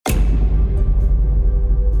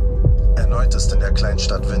Zeit ist in der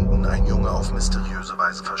Kleinstadt Winden ein Junge auf mysteriöse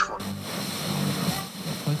Weise verschwunden.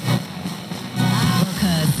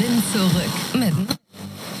 Sind zurück mit...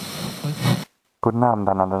 Guten Abend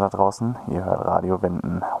an alle da draußen. Ihr hört Radio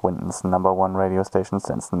Winden, Windens #1 radio station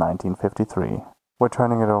since 1953. We're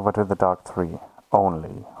turning it over to the Dark 3,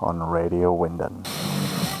 only on Radio Winden.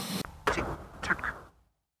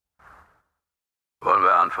 Wollen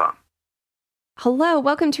wir anfangen? Hello,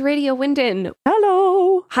 welcome to Radio Winden.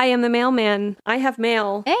 Hello. Hi, I'm the mailman. I have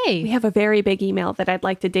mail. Hey. We have a very big email that I'd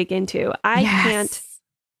like to dig into. I can't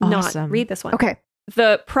not read this one. Okay.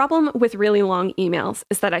 The problem with really long emails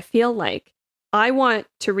is that I feel like I want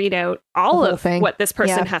to read out all of what this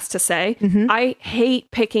person has to say. Mm-hmm. I hate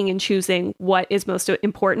picking and choosing what is most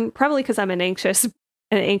important, probably because I'm an anxious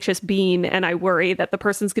being, and I worry that the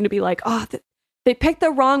person's going to be like, oh, they picked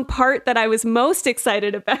the wrong part that I was most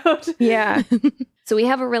excited about. Yeah. So we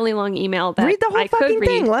have a really long email that read the whole I fucking could read.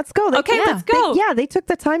 thing. Let's go. Let's go. They took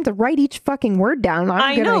the time to write each fucking word down.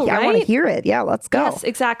 I want to hear it. Yeah, let's go. Yes,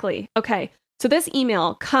 exactly. Okay. So this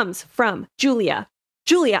email comes from Julia.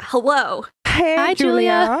 Julia, hello. Hey, Hi,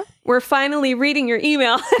 Julia. We're finally reading your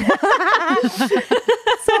email. Sorry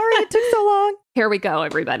it took so long. Here we go,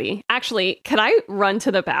 everybody. Actually, can I run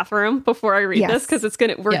to the bathroom before I read this? Because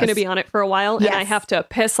we're gonna be on it for a while, and I have to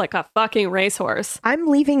piss like a fucking racehorse. I'm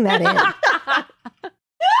leaving that in.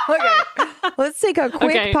 Okay, let's take a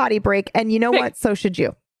quick potty break, and you know what? So should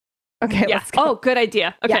you. Okay, let's go. Oh, good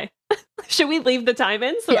idea. Okay, should we leave the time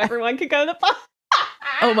in so everyone can go to the potty?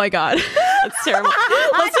 Oh my god, that's terrible.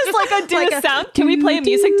 Let's just do a sound. Can we play a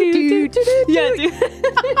music?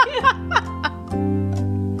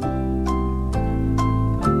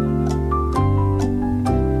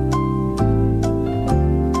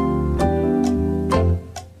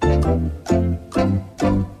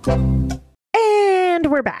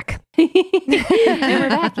 And we're back.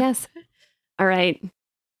 Yes. All right,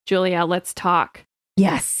 Julia, let's talk.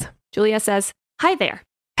 Yes. Julia says, "Hi there."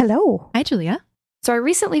 Hello. Hi, Julia. So I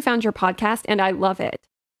recently found your podcast and I love it.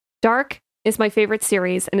 Dark is my favorite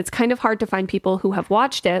series, and it's kind of hard to find people who have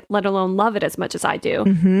watched it, let alone love it as much as I do.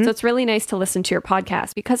 Mm-hmm. So it's really nice to listen to your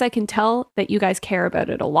podcast because I can tell that you guys care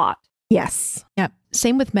about it a lot. Yes. Yeah.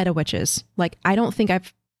 Same with Meta Witches. Like, I don't think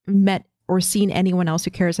I've met or seen anyone else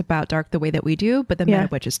who cares about Dark the way that we do, but the Meta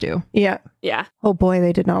Witches do. Yeah. Yeah. Oh boy,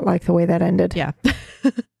 they did not like the way that ended. Yeah.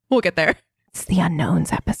 We'll get there. It's the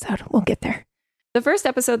unknowns episode. We'll get there. The first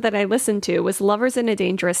episode that I listened to was Lovers in a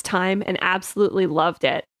Dangerous Time and absolutely loved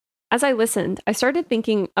it. As I listened, I started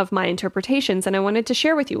thinking of my interpretations and I wanted to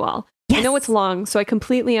share with you all. Yes. I know it's long, so I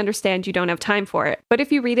completely understand you don't have time for it. But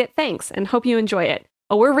if you read it, thanks, and hope you enjoy it.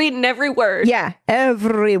 Oh, we're reading every word. Yeah,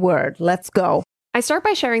 every word. Let's go. I start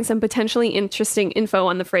by sharing some potentially interesting info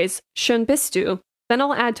on the phrase Schön bist du. Then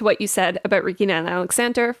I'll add to what you said about Regina and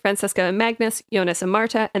Alexander, Francesca and Magnus, Jonas and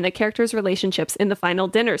Marta, and the characters' relationships in the final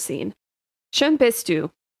dinner scene. Schön bist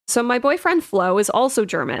du. So my boyfriend Flo is also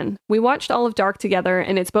German. We watched all of Dark together,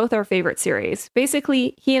 and it's both our favorite series.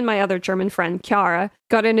 Basically, he and my other German friend, Chiara,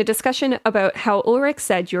 got in a discussion about how Ulrich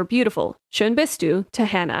said you're beautiful, schön bist du, to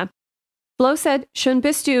Hannah. Flo said schön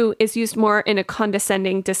bist du is used more in a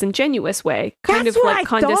condescending, disingenuous way. Kind That's of what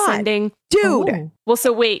like I condescending. Thought. Dude! Oh. Well,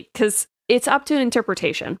 so wait, because it's up to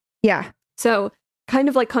interpretation. Yeah. So, kind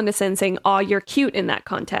of like condescending, aw, you're cute in that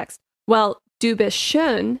context. Well, du bist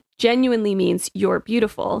schön genuinely means you're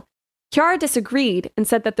beautiful. Chiara disagreed and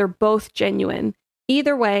said that they're both genuine.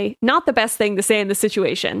 Either way, not the best thing to say in the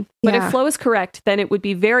situation. But if Flo is correct, then it would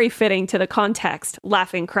be very fitting to the context,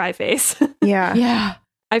 laughing cry face. Yeah. Yeah.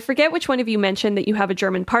 I forget which one of you mentioned that you have a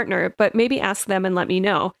German partner, but maybe ask them and let me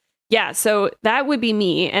know. Yeah, so that would be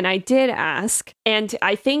me. And I did ask. And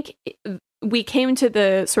I think we came to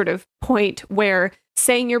the sort of point where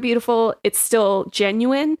saying you're beautiful, it's still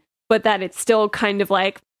genuine, but that it's still kind of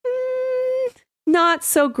like, not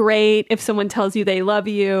so great if someone tells you they love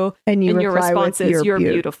you and your response is you're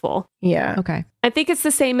beautiful. Yeah. Okay. I think it's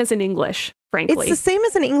the same as in English, frankly. It's the same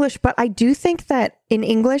as in English, but I do think that in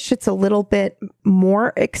English, it's a little bit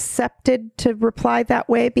more accepted to reply that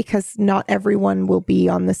way because not everyone will be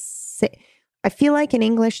on the same. I feel like in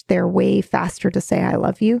English, they're way faster to say I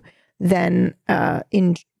love you than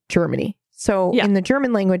in Germany. So in the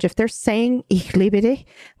German language, if they're saying ich liebe dich,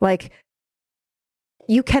 like,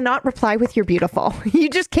 you cannot reply with you're beautiful. You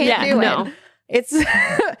just can't do it. It's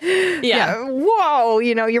whoa,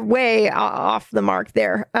 you're way off the mark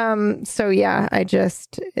there. So yeah, I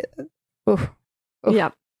just Yeah.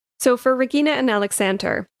 So for Regina and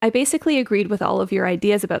Alexander, I basically agreed with all of your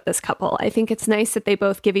ideas about this couple. I think it's nice that they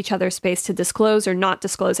both give each other space to disclose or not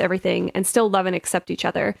disclose everything and still love and accept each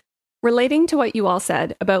other. Relating to what you all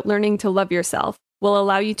said about learning to love yourself, will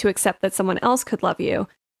allow you to accept that someone else could love you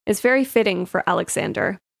is very fitting for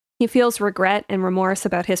Alexander. He feels regret and remorse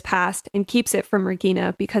about his past and keeps it from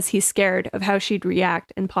Regina because he's scared of how she'd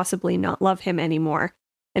react and possibly not love him anymore.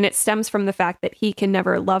 And it stems from the fact that he can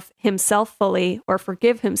never love himself fully or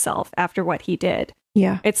forgive himself after what he did.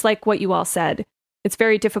 Yeah. It's like what you all said. It's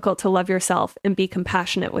very difficult to love yourself and be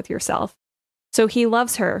compassionate with yourself. So he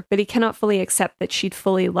loves her, but he cannot fully accept that she'd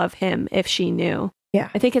fully love him if she knew. Yeah.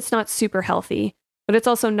 I think it's not super healthy, but it's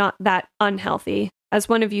also not that unhealthy. As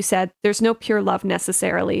one of you said, there's no pure love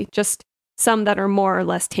necessarily, just some that are more or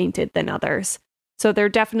less tainted than others. So they're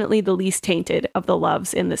definitely the least tainted of the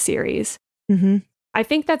loves in the series. Mm-hmm. I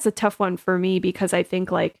think that's a tough one for me because I think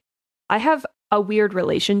like I have a weird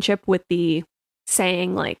relationship with the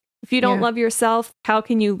saying like, if you don't love yourself, how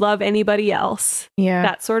can you love anybody else? Yeah.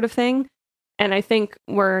 That sort of thing. And I think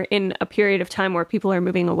we're in a period of time where people are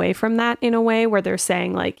moving away from that in a way where they're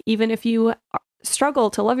saying like, even if you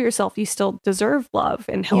struggle to love yourself, you still deserve love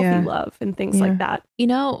and healthy love and things like that. You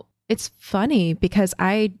know, it's funny because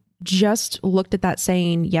I just looked at that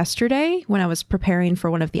saying yesterday when I was preparing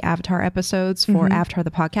for one of the Avatar episodes for Avatar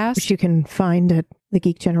the podcast. Which you can find at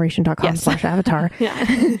thegeekgeneration.com/avatar.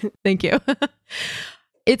 Yeah. Thank you.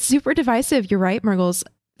 It's super divisive. You're right, Murgles.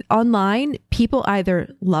 Online, people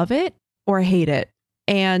either love it or hate it.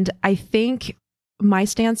 And I think my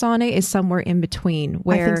stance on it is somewhere in between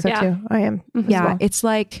where I think so too. I am. Yeah. It's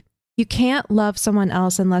like you can't love someone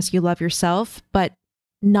else unless you love yourself, but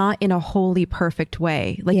not in a wholly perfect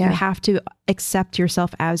way. Like you have to accept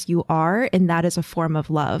yourself as you are. And that is a form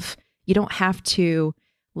of love. You don't have to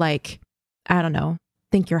like, I don't know,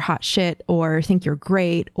 think you're hot shit or think you're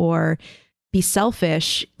great or be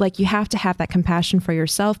selfish. Like you have to have that compassion for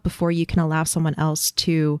yourself before you can allow someone else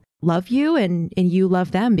to love you and you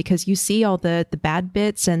love them because you see all the bad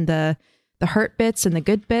bits and the hurt bits and the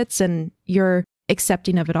good bits and you're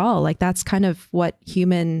accepting of it all. Like that's kind of what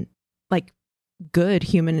human, like good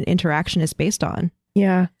human interaction is based on.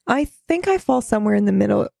 Yeah. I think I fall somewhere in the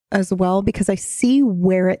middle as well because I see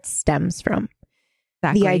where it stems from.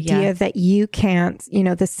 Exactly, the idea that you can't, you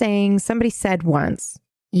know, the saying somebody said once,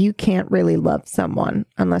 you can't really love someone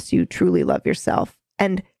unless you truly love yourself.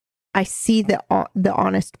 And I see the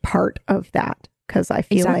honest part of that because I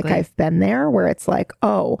feel like I've been there where it's like,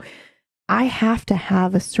 oh, I have to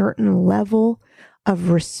have a certain level of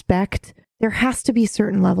respect. There has to be a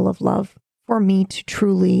certain level of love for me to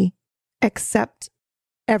truly accept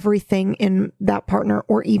everything in that partner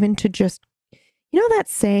or even to just, you know, that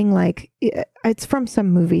saying like it's from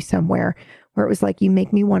some movie somewhere where it was like, you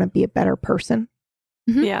make me want to be a better person.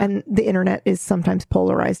 Yeah. And the internet is sometimes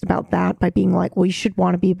polarized about that by being like, well, you should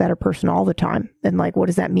want to be a better person all the time. And like, what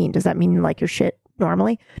does that mean? Does that mean like you're shit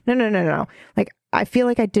normally? No. Like, I feel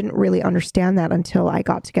like I didn't really understand that until I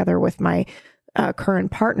got together with my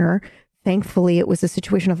current partner. Thankfully, it was a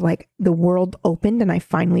situation of like the world opened and I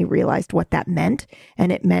finally realized what that meant.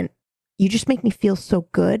 And it meant you just make me feel so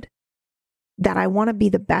good that I want to be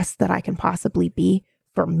the best that I can possibly be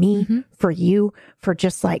for me, for you, for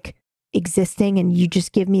just like existing. And you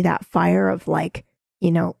just give me that fire of like,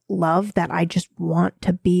 you know, love that I just want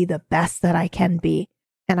to be the best that I can be.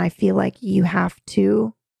 And I feel like you have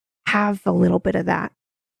to have a little bit of that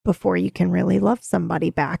before you can really love somebody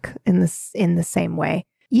back in the same way.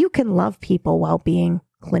 You can love people while being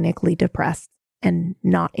clinically depressed and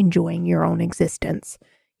not enjoying your own existence.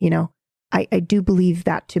 You know, I do believe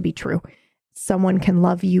that to be true. Someone can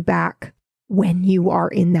love you back when you are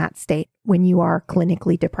in that state, when you are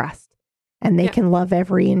clinically depressed. And they can love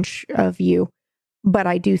every inch of you. But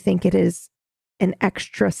I do think it is an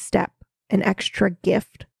extra step, an extra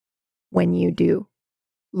gift when you do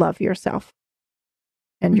love yourself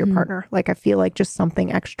and your partner. Like, I feel like just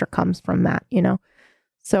something extra comes from that, you know?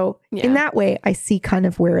 So in that way, I see kind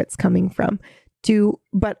of where it's coming from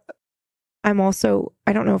but I'm also,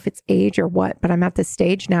 I don't know if it's age or what, but I'm at this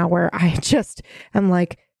stage now where I'm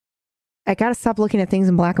like, I got to stop looking at things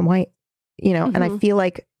in black and white, you know? And I feel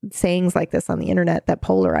like sayings like this on the internet that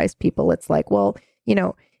polarize people, it's like, well, you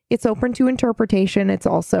know, it's open to interpretation. It's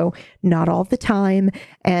also not all the time.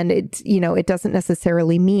 And it's, you know, it doesn't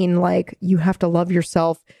necessarily mean like you have to love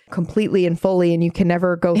yourself completely and fully and you can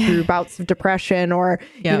never go through bouts of depression or,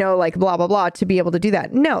 you know, like blah, blah, blah to be able to do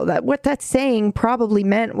that. No, that what that saying probably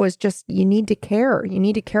meant was just you need to care. You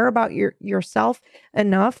need to care about yourself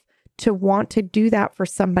enough to want to do that for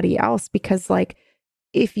somebody else. Because like,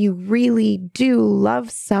 if you really do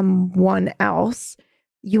love someone else,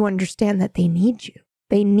 you understand that they need you.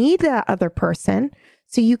 They need that other person.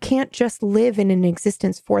 So you can't just live in an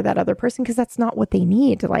existence for that other person because that's not what they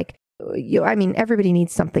need. Like, I mean, everybody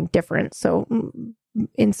needs something different. So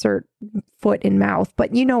insert foot in mouth,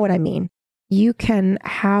 but you know what I mean. You can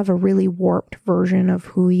have a really warped version of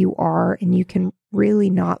who you are, and you can really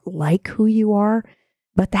not like who you are,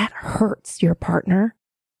 but that hurts your partner.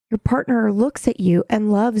 Your partner looks at you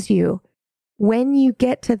and loves you. When you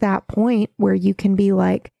get to that point where you can be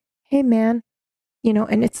like, hey man, you know,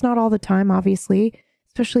 and it's not all the time, obviously,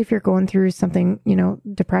 especially if you're going through something, you know,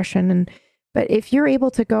 depression. But if you're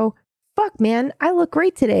able to go, fuck man, I look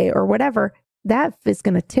great today or whatever, that is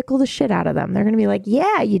going to tickle the shit out of them. They're going to be like,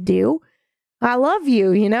 yeah, you do. I love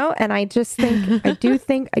you, you know? And I just think, I do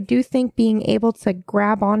think being able to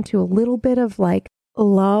grab onto a little bit of like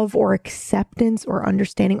love or acceptance or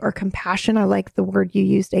understanding or compassion. I like the word you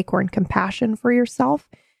used, Acorn, compassion for yourself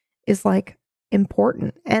is like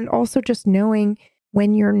important. And also just knowing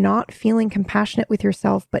when you're not feeling compassionate with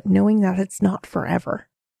yourself, but knowing that it's not forever,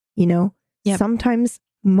 you know? Yep. Sometimes,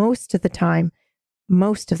 most of the time,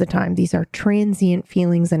 these are transient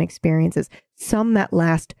feelings and experiences, some that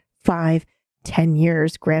last 5, 10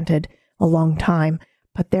 years, granted, a long time.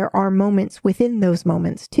 But there are moments within those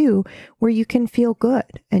moments too, where you can feel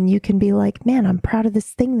good and you can be like, man, I'm proud of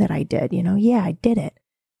this thing that I did. You know, yeah, I did it.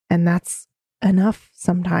 And that's enough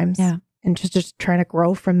sometimes. Yeah. And just trying to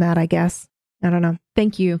grow from that, I guess. I don't know.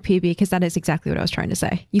 Thank you, PB, because that is exactly what I was trying to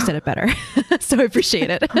say. You said it better. So I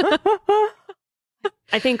appreciate it.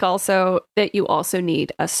 I think also that you also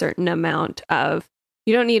need a certain amount of,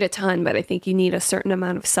 you don't need a ton, but I think you need a certain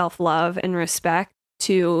amount of self-love and respect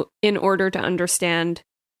in order to understand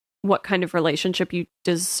what kind of relationship you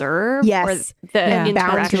deserve. Yes. Or the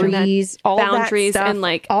interaction, boundaries, all boundaries that stuff, and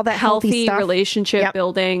like all that healthy stuff. relationship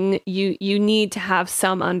building. You need to have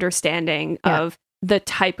some understanding of the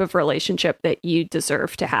type of relationship that you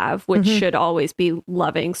deserve to have, which should always be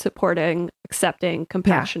loving, supporting, accepting,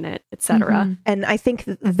 compassionate, etc. And I think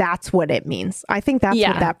that's what it means. I think that's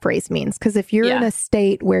what that phrase means. Because if you're in a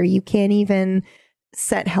state where you can't even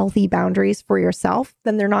set healthy boundaries for yourself,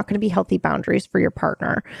 then they're not going to be healthy boundaries for your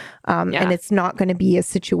partner. And it's not going to be a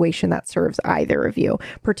situation that serves either of you,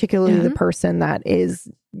 particularly the person that is,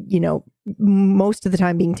 you know, most of the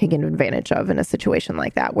time being taken advantage of in a situation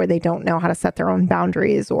like that, where they don't know how to set their own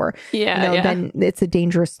boundaries, or, then it's a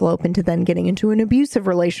dangerous slope into then getting into an abusive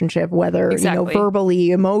relationship, whether, you know,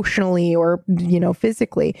 verbally, emotionally, or, you know,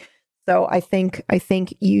 physically. So I think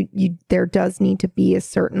you there does need to be a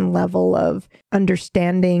certain level of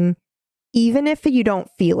understanding, even if you don't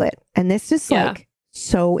feel it. And this is like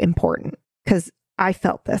so important, because I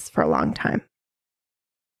felt this for a long time.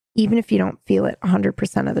 Even if you don't feel it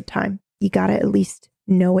 100% of the time, you got to at least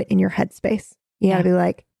know it in your headspace. You got to be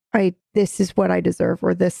like, this is what I deserve,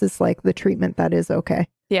 or this is like the treatment that is okay.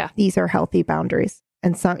 Yeah. These are healthy boundaries.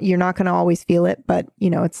 And some, you're not going to always feel it, but you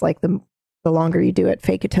know, it's like the longer you do it,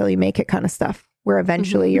 fake it till you make it kind of stuff, where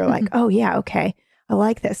eventually you're like, oh yeah, okay, I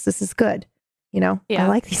like this. This is good. You know, I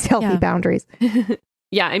like these healthy boundaries.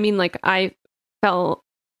 Yeah. I mean, like, I fell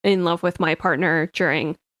in love with my partner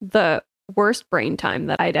during the worst brain time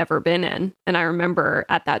that I'd ever been in. And I remember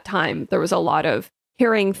at that time, there was a lot of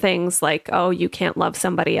hearing things like, oh, you can't love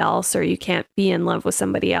somebody else, or you can't be in love with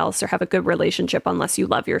somebody else, or have a good relationship unless you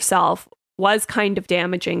love yourself, was kind of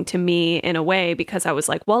damaging to me in a way, because I was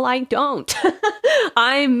like, well, I don't.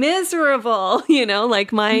 I'm miserable, you know,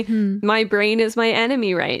 like my brain is my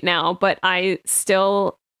enemy right now, but I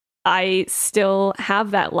still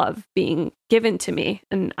have that love being given to me,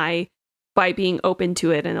 and by being open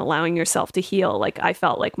to it and allowing yourself to heal, like, I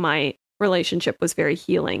felt like my relationship was very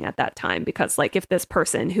healing at that time, because like, if this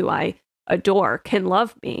person who I adore can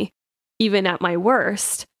love me even at my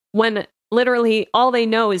worst, when literally all they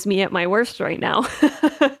know is me at my worst right now,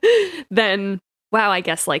 then wow, I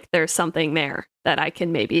guess like there's something there that I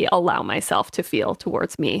can maybe allow myself to feel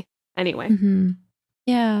towards me anyway.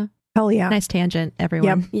 Yeah. Hell yeah. Nice tangent,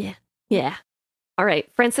 everyone. Yeah. All right.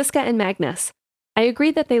 Franziska and Magnus. I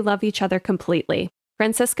agree that they love each other completely.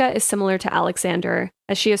 Franziska is similar to Alexander,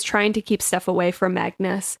 as she is trying to keep stuff away from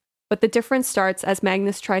Magnus, but the difference starts as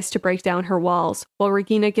Magnus tries to break down her walls, while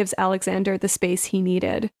Regina gives Alexander the space he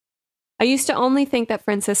needed. I used to only think that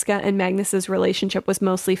Franziska and Magnus's relationship was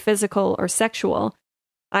mostly physical or sexual.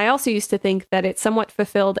 I also used to think that it somewhat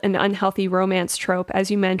fulfilled an unhealthy romance trope,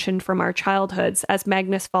 as you mentioned, from our childhoods, as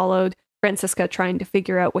Magnus followed Franziska trying to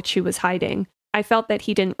figure out what she was hiding. I felt that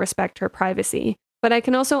he didn't respect her privacy. But I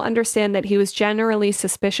can also understand that he was generally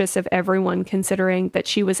suspicious of everyone, considering that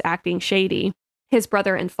she was acting shady. His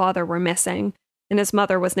brother and father were missing, and his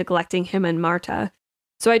mother was neglecting him and Marta.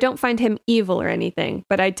 So I don't find him evil or anything,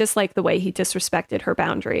 but I dislike the way he disrespected her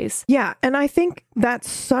boundaries. Yeah, and I think that's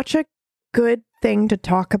such a good thing to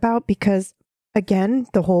talk about, because, again,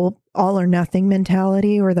 the whole all or nothing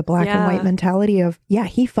mentality, or the black and white mentality of,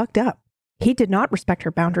 he fucked up. he did not respect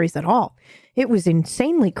her boundaries at all. It was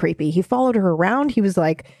insanely creepy. He followed her around. He was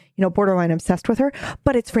like, borderline obsessed with her.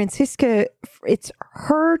 But it's Franziska, it's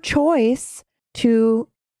her choice to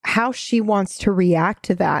how she wants to react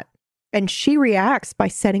to that. And she reacts by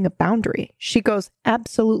setting a boundary. She goes,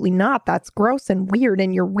 absolutely not. That's gross and weird.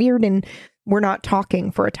 And you're weird. And we're not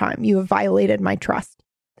talking for a time. You have violated my trust.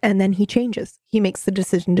 And then he changes. He makes the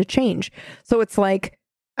decision to change. So it's like,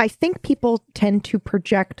 I think people tend to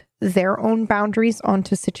project their own boundaries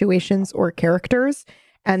onto situations or characters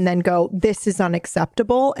and then go, this is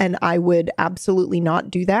unacceptable. And I would absolutely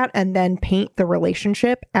not do that. And then paint the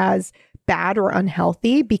relationship as bad or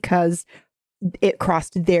unhealthy because it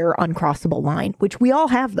crossed their uncrossable line, which we all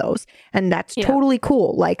have those. And that's totally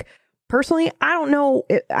cool. Like, personally, I don't know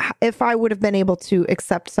if I would have been able to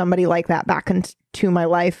accept somebody like that back into my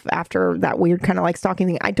life after that weird kind of like stalking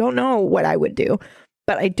thing. I don't know what I would do,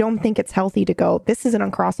 but I don't think it's healthy to go, this is an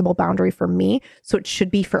uncrossable boundary for me, so it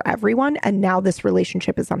should be for everyone. And now this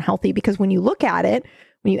relationship is unhealthy because when you look at it,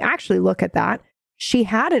 when you actually look at that, she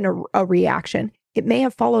had a reaction. It may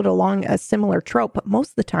have followed along a similar trope, but most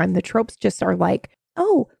of the time the tropes just are like,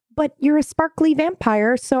 oh, but you're a sparkly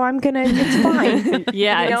vampire, so it's fine.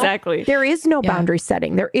 Exactly. There is no boundary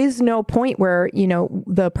setting. There is no point where,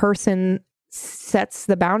 the person sets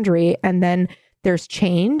the boundary and then there's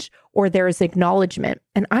change or there's acknowledgement.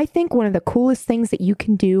 And I think one of the coolest things that you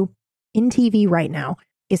can do in TV right now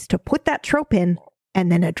is to put that trope in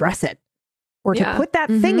and then address it. Or to put that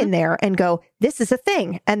thing in there and go, this is a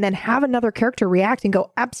thing. And then have another character react and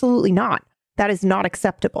go, absolutely not. That is not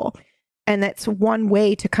acceptable. And that's one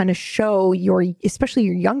way to kind of show especially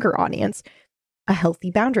your younger audience, a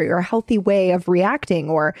healthy boundary or a healthy way of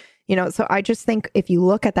reacting. Or, so I just think if you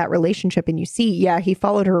look at that relationship and you see, he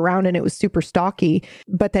followed her around and it was super stalky,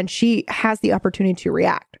 but then she has the opportunity to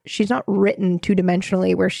react. She's not written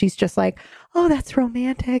two-dimensionally where she's just like, oh, that's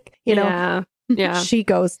romantic, Yeah. She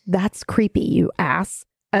goes, that's creepy, you ass.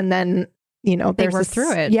 And then, they work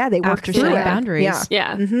through it. Yeah, they work after through setting it. boundaries.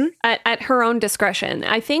 Yeah. Mm-hmm. At her own discretion.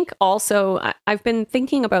 I think also, I've been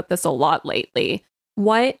thinking about this a lot lately.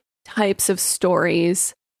 What types of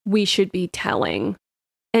stories we should be telling?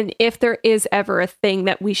 And if there is ever a thing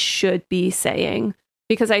that we should be saying?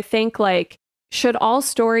 Because I think, like, should all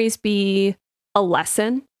stories be a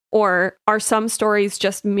lesson? Or are some stories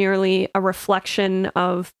just merely a reflection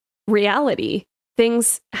of reality?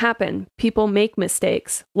 Things happen. People make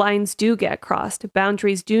mistakes. Lines do get crossed.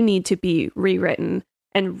 Boundaries do need to be rewritten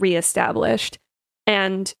and reestablished.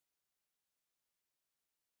 And,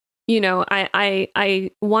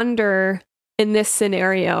 I wonder in this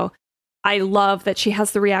scenario, I love that she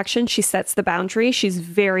has the reaction. She sets the boundary. She's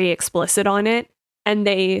very explicit on it. And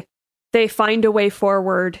they find a way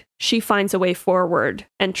forward. She finds a way forward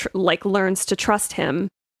and learns to trust him.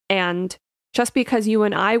 And just because you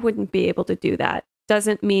and I wouldn't be able to do that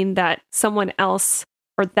doesn't mean that someone else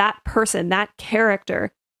or that person, that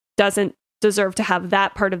character, doesn't deserve to have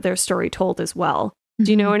that part of their story told as well.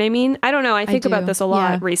 Do you know what I mean? I don't know. I think about this a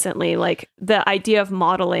lot recently. Like, the idea of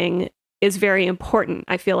modeling is very important.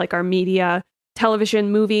 I feel like our media,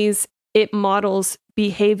 television, movies, it models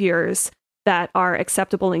behaviors that are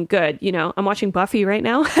acceptable and good. I'm watching Buffy right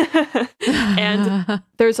now. And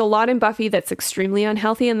there's a lot in Buffy that's extremely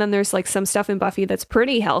unhealthy. And then there's like some stuff in Buffy that's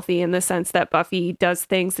pretty healthy in the sense that Buffy does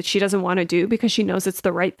things that she doesn't want to do because she knows it's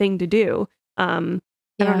the right thing to do. I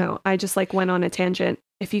don't know. I just went on a tangent.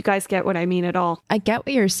 If you guys get what I mean at all. I get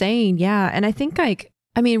what you're saying. Yeah. And I think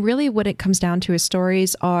really what it comes down to is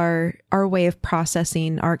stories are our way of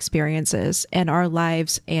processing our experiences and our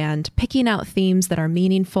lives and picking out themes that are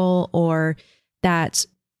meaningful or that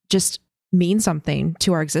just mean something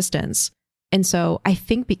to our existence. And so I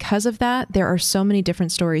think because of that, there are so many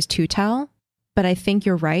different stories to tell. But I think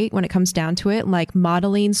you're right when it comes down to it, like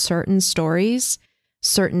modeling certain stories,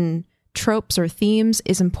 certain tropes or themes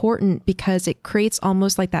is important because it creates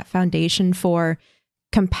almost like that foundation for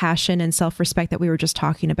compassion and self-respect that we were just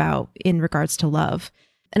talking about in regards to love.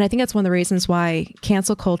 And I think that's one of the reasons why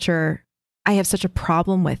cancel culture, I have such a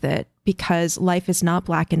problem with it, because life is not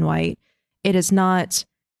black and white. It is not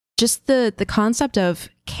just the concept of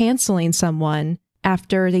canceling someone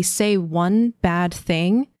after they say one bad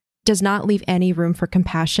thing does not leave any room for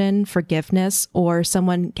compassion, forgiveness, or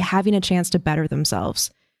someone having a chance to better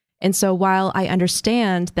themselves. And so while I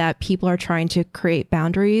understand that people are trying to create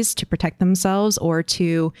boundaries to protect themselves or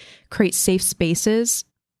to create safe spaces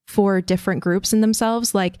for different groups in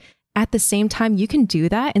themselves, like at the same time, you can do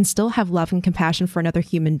that and still have love and compassion for another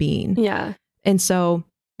human being. Yeah. And so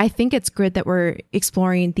I think it's good that we're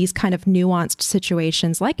exploring these kind of nuanced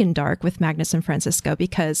situations like in Dark with Magnus and Francisco,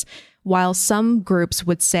 because while some groups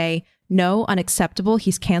would say, no, unacceptable.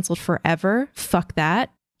 He's canceled forever. Fuck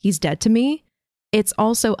that. He's dead to me. It's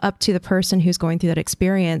also up to the person who's going through that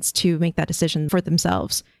experience to make that decision for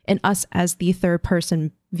themselves. And us as the third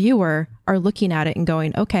person viewer are looking at it and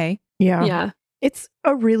going, okay. Yeah. It's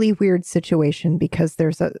a really weird situation because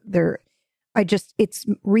it's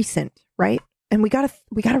recent, right? And we gotta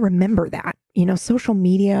remember that, social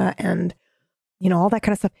media and, all that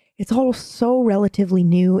kind of stuff. It's all so relatively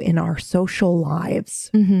new in our social lives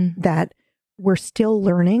that we're still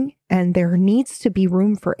learning, and there needs to be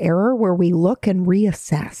room for error where we look and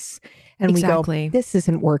reassess and we go, this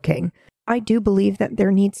isn't working. I do believe that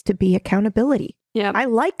there needs to be accountability. Yeah. I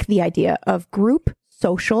like the idea of group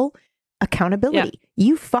social accountability. Yeah.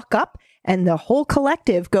 You fuck up and the whole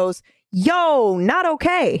collective goes, yo, not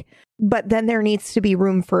okay. But then there needs to be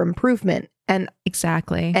room for improvement. And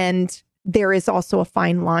And there is also a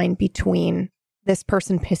fine line between this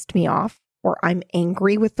person pissed me off, or I'm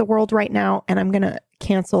angry with the world right now, and I'm going to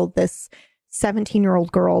cancel this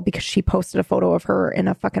 17-year-old girl because she posted a photo of her in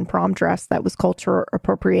a fucking prom dress that was cultural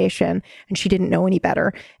appropriation and she didn't know any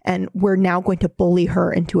better. And we're now going to bully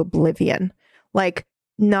her into oblivion. Like,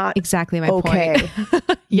 not exactly my point.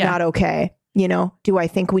 Yeah. Not okay. Do I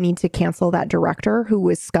think we need to cancel that director who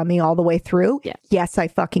was scummy all the way through? Yeah. Yes, I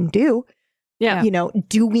fucking do. Yeah.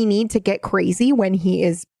 Do we need to get crazy when he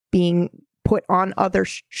is being put on other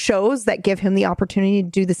shows that give him the opportunity to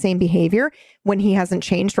do the same behavior when he hasn't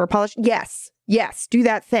changed or apologized? Yes, do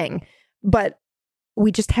that thing. But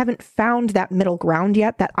we just haven't found that middle ground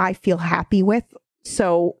yet that I feel happy with.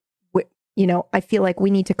 So, I feel like we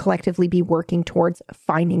need to collectively be working towards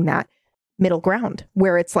finding that middle ground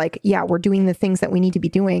where it's like, yeah, we're doing the things that we need to be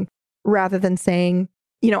doing rather than saying,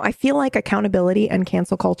 I feel like accountability and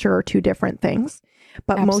cancel culture are two different things.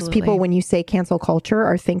 But most people, when you say cancel culture,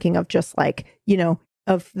 are thinking of just like,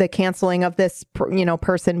 of the canceling of this,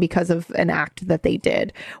 person because of an act that they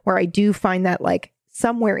did. Where I do find that like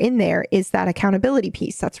somewhere in there is that accountability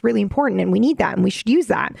piece. That's really important. And we need that and we should use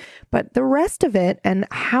that. But the rest of it and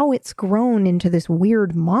how it's grown into this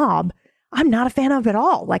weird mob, I'm not a fan of at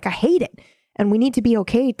all. Like, I hate it. And we need to be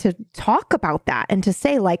okay to talk about that and to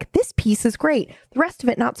say, like, this piece is great. The rest of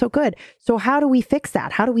it, not so good. So how do we fix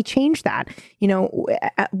that? How do we change that?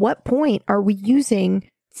 At what point are we using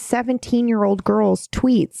 17-year-old girl's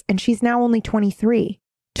tweets, and she's now only 23,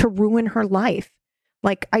 to ruin her life?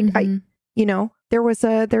 Like, there's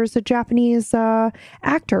a Japanese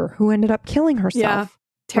actor who ended up killing herself. Yeah.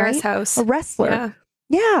 Terrace right? House. A wrestler.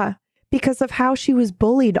 Yeah. Because of how she was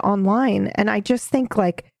bullied online. And I just think,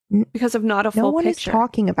 like, because of not a full no one picture. is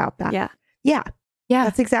talking about that. Yeah.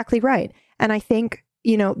 That's exactly right. And I think,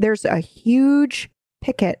 there's a huge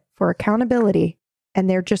picket for accountability, and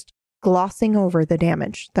they're just glossing over the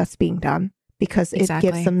damage that's being done because it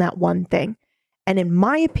gives them that one thing. And in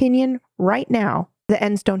my opinion, right now, the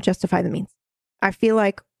ends don't justify the means. I feel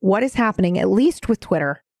like what is happening, at least with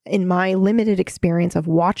Twitter, in my limited experience of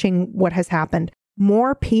watching what has happened,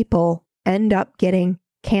 more people end up getting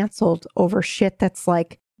canceled over shit that's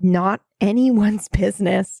like not anyone's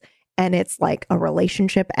business, and it's like a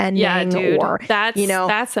relationship ending, or that's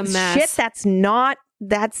a mess. Shit that's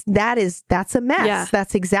a mess. Yeah.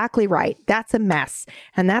 That's exactly right. That's a mess,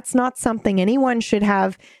 and that's not something anyone should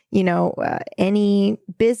have any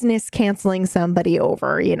business canceling somebody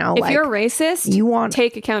over. If you're racist, you want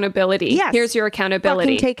take accountability. Yes, here's your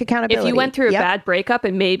accountability. Fucking take accountability. If you went through a bad breakup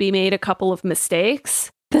and maybe made a couple of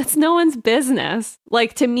mistakes, that's no one's business.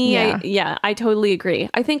 Like, to me, I totally agree.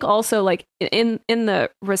 I think also, like, in the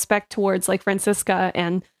respect towards like Franziska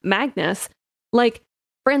and Magnus, like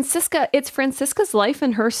it's Franziska's life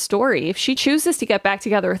and her story. If she chooses to get back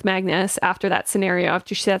together with Magnus after that scenario,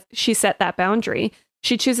 after she set that boundary,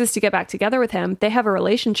 she chooses to get back together with him. They have a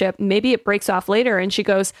relationship. Maybe it breaks off later and she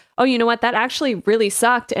goes, oh, you know what? That actually really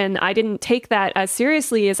sucked. And I didn't take that as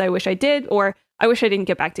seriously as I wish I did. Or I wish I didn't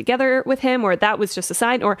get back together with him, or that was just a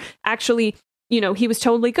sign, or actually, he was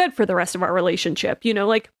totally good for the rest of our relationship.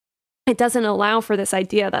 Like, it doesn't allow for this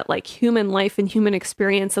idea that like human life and human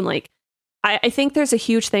experience. And like, I think there's a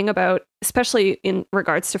huge thing about, especially in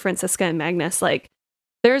regards to Franziska and Magnus, like,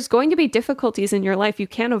 there's going to be difficulties in your life. You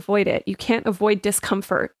can't avoid it. You can't avoid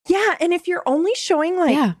discomfort. Yeah. And if you're only showing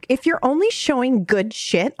if you're only showing good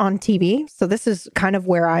shit on TV, so this is kind of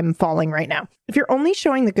where I'm falling right now. If you're only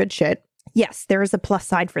showing the good shit, yes, there is a plus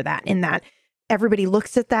side for that, in that everybody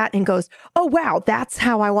looks at that and goes, oh, wow, that's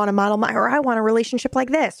how I want to model or I want a relationship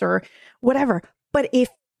like this or whatever. But if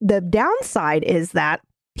the downside is that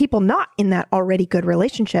people not in that already good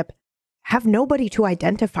relationship have nobody to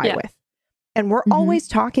identify with. And we're always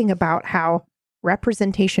talking about how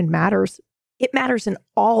representation matters. It matters in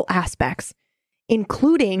all aspects,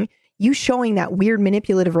 including you showing that weird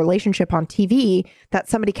manipulative relationship on TV that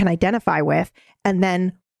somebody can identify with, and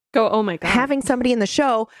then go, oh my God, having somebody in the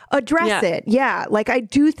show address it. Yeah. Like, I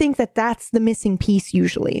do think that that's the missing piece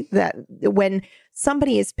usually, that when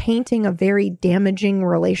somebody is painting a very damaging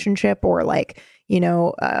relationship or like, you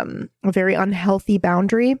know, a very unhealthy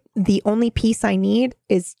boundary, the only piece I need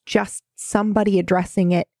is just somebody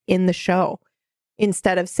addressing it in the show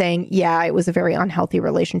instead of saying, yeah, it was a very unhealthy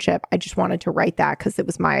relationship. I just wanted to write that because it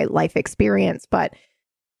was my life experience. But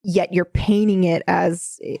yet you're painting it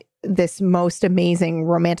as this most amazing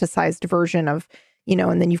romanticized version of, you know,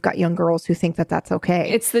 and then you've got young girls who think that that's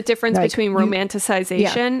okay. It's the difference between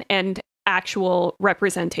romanticization and actual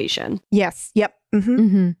representation. Yes. Yep. Mm-hmm.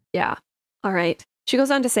 Mm-hmm. Yeah. All right. She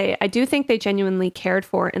goes on to say, I do think they genuinely cared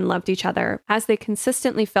for and loved each other, as they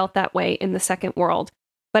consistently felt that way in the second world.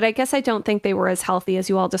 But I guess I don't think they were as healthy as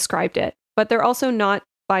you all described it. But they're also not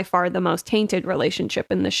by far the most tainted relationship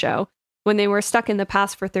in the show. When they were stuck in the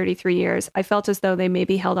past for 33 years, I felt as though they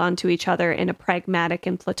maybe held on to each other in a pragmatic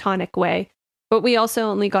and platonic way. But we also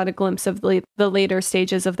only got a glimpse of the later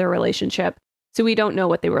stages of their relationship, so we don't know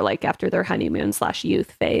what they were like after their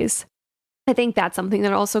honeymoon/youth phase. I think that's something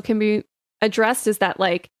that also can be addressed, is that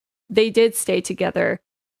like they did stay together.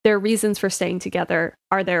 Their reasons for staying together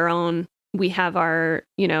are their own. We have our,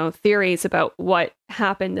 you know, theories about what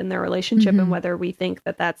happened in their relationship and whether we think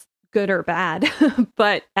that that's good or bad.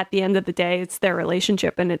 But at the end of the day, it's their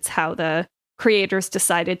relationship, and it's how the creators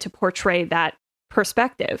decided to portray that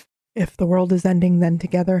perspective. If the world is ending, then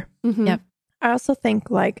together. Mm-hmm. Yep. I also think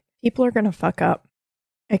like people are going to fuck up.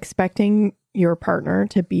 Expecting your partner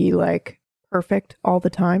to be like perfect all the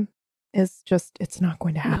time is just, it's not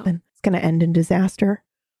going to happen. No. It's going to end in disaster.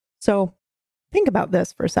 So think about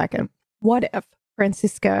this for a second. What if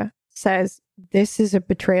Franziska says, this is a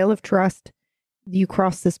betrayal of trust. You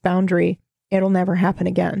cross this boundary, it'll never happen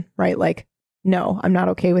again, right? Like, no, I'm not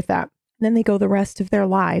okay with that. Then they go the rest of their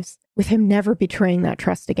lives with him never betraying that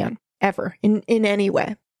trust again, ever, in any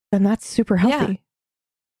way. Then that's super healthy.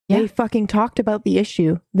 Yeah. They fucking talked about the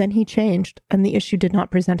issue, then he changed, and the issue did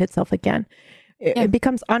not present itself again. It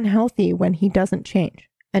becomes unhealthy when he doesn't change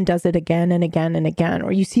and does it again and again and again.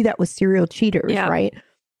 Or you see that with serial cheaters, right?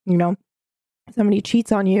 You know, somebody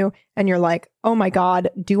cheats on you and you're like, oh my God,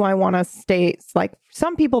 do I want to stay? It's like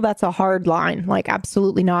some people, that's a hard line. Like,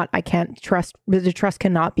 absolutely not. I can't trust. The trust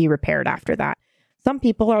cannot be repaired after that. Some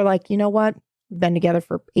people are like, you know what? We've been together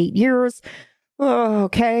for 8 years. Oh,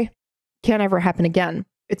 okay. Can't ever happen again.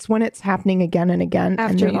 It's when it's happening again and again.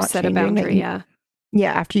 After and you set a boundary,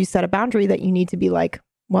 Yeah, after you set a boundary that you need to be like,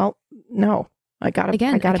 well, no, I gotta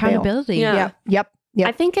accountability. Bail. Yeah. Yep.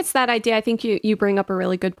 I think it's that idea. I think you bring up a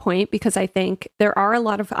really good point, because I think there are a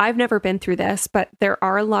lot of, I've never been through this, but there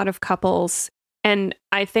are a lot of couples, and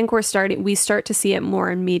I think we start to see it more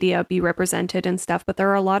in media be represented and stuff, but there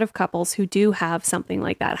are a lot of couples who do have something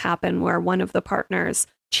like that happen where one of the partners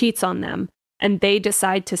cheats on them and they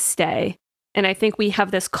decide to stay. And I think we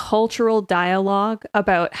have this cultural dialogue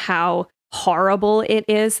about how horrible it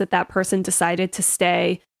is that that person decided to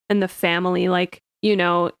stay, and the family, like, you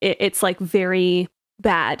know, it's like very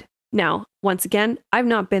bad. Now, once again, I've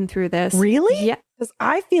not been through this. Really? Yeah. Because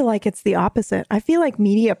I feel like it's the opposite. I feel like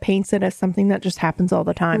media paints it as something that just happens all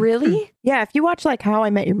the time. Really? Yeah. If you watch like How I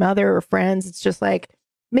Met Your Mother or Friends, it's just like,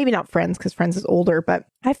 maybe not Friends because Friends is older, but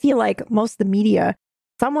I feel like most of the media,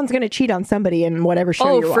 someone's going to cheat on somebody in whatever show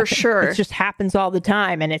you're watching. Oh, for sure. It just happens all the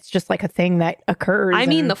time, and it's just like a thing that occurs. I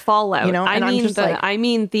mean, the fallout. You know, I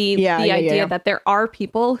mean the idea that there are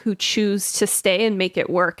people who choose to stay and make it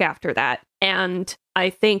work after that. And I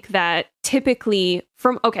think that typically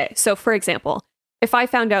so for example, if I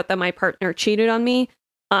found out that my partner cheated on me,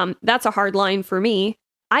 that's a hard line for me.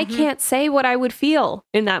 I can't say what I would feel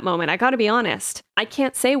in that moment. I got to be honest. I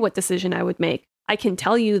can't say what decision I would make. I can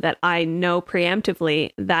tell you that I know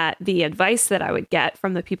preemptively that the advice that I would get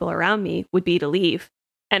from the people around me would be to leave.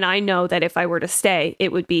 And I know that if I were to stay,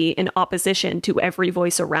 it would be in opposition to every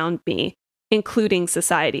voice around me, including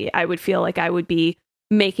society. I would feel like I would be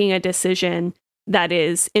making a decision that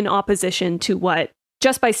is in opposition to what,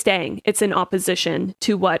 just by staying, it's in opposition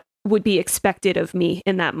to what would be expected of me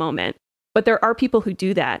in that moment. But there are people who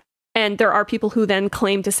do that. And there are people who then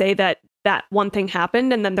claim to say that one thing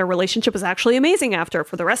happened and then their relationship was actually amazing after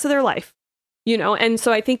for the rest of their life, you know? And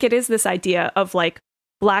so I think it is this idea of like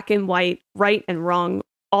black and white, right and wrong,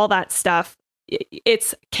 all that stuff.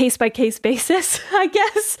 It's case by case basis, I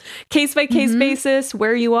guess. Case by case basis,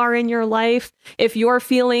 where you are in your life. If you're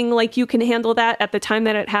feeling like you can handle that at the time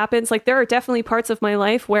that it happens, like there are definitely parts of my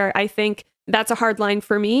life where I think that's a hard line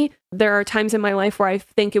for me. There are times in my life where I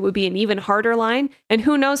think it would be an even harder line. And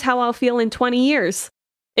who knows how I'll feel in 20 years.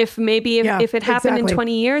 If it happened in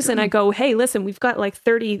 20 years and I go, hey, listen, we've got like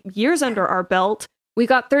 30 years under our belt. We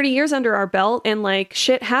got 30 years under our belt and like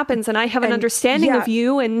shit happens and I have an understanding of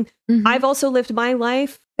you and I've also lived my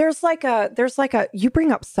life. There's like a, you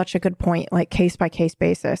bring up such a good point, like case by case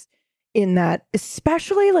basis in that,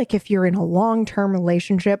 especially like if you're in a long-term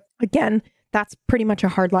relationship, again, that's pretty much a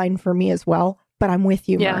hard line for me as well, but I'm with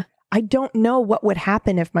you. Yeah. Mar. I don't know what would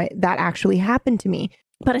happen if that actually happened to me,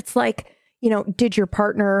 but it's like, did your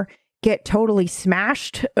partner get totally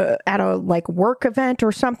smashed at a like work event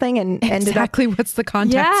or something and ended up... What's the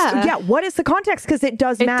context? Yeah. What is the context? Because it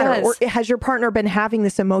does matter. Or has your partner been having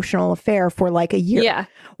this emotional affair for like a year? Yeah.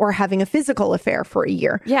 Or having a physical affair for a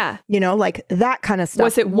year? Yeah. Like that kind of stuff.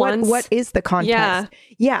 Was it once? What is the context?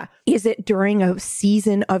 Yeah. Is it during a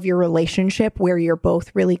season of your relationship where you're both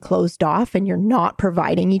really closed off and you're not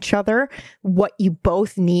providing each other what you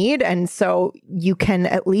both need? And so you can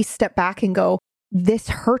at least step back and go, this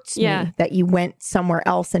hurts me that you went somewhere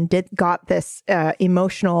else and got this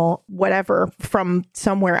emotional whatever from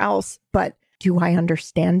somewhere else. But do I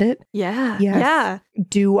understand it? Yeah. Yes. Yeah.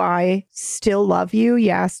 Do I still love you?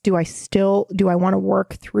 Yes. Do I want to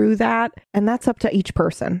work through that? And that's up to each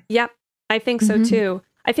person. Yep. I think so too.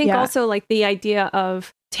 I think also like the idea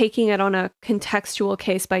of taking it on a contextual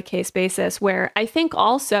case by case basis where I think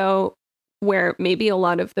also where maybe a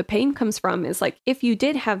lot of the pain comes from is like, if you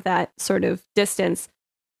did have that sort of distance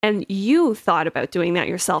and you thought about doing that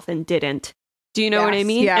yourself and didn't, do you know what I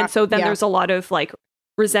mean? Yeah, and so then there's a lot of like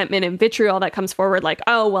resentment and vitriol that comes forward like,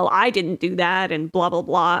 oh, well, I didn't do that and blah, blah,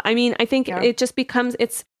 blah. I mean, I think it just becomes,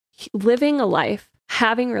 it's living a life,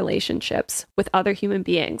 having relationships with other human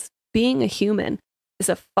beings. Being a human is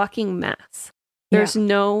a fucking mess. There's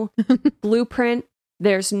no blueprint.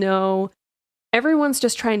 Everyone's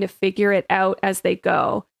just trying to figure it out as they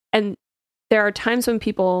go. And there are times when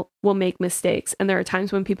people will make mistakes and there are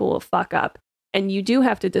times when people will fuck up. And you do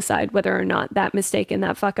have to decide whether or not that mistake and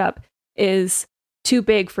that fuck up is too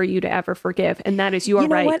big for you to ever forgive. And that is your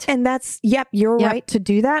right. What? And that's, you're right to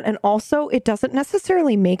do that. And also it doesn't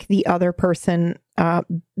necessarily make the other person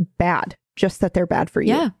bad, just that they're bad for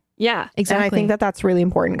you. Yeah, exactly. And I think that that's really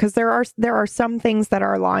important because there are some things that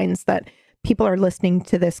are lines that people are listening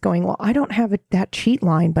to this going, well, I don't have that cheat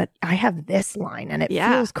line, but I have this line and it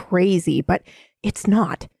feels crazy, but it's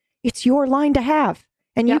not. It's your line to have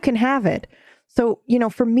and you can have it. So,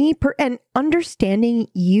 for me, and understanding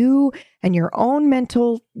you and your own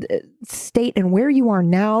mental state and where you are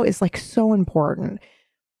now is like so important.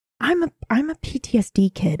 I'm a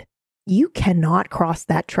PTSD kid. You cannot cross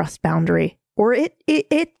that trust boundary or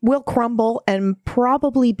it will crumble and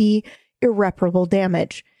probably be irreparable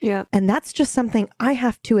damage. Yeah. And that's just something I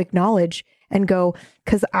have to acknowledge and go,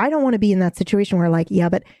 because I don't want to be in that situation where like,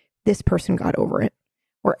 but this person got over it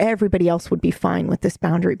or everybody else would be fine with this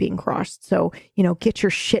boundary being crossed. So, get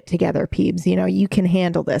your shit together, peeps. You can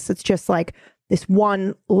handle this. It's just like this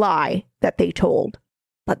one lie that they told.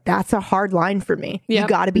 But that's a hard line for me. Yep. You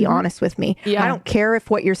got to be honest with me. Yeah. I don't care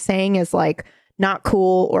if what you're saying is like not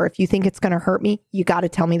cool or if you think it's going to hurt me, you got to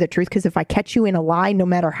tell me the truth. Because if I catch you in a lie, no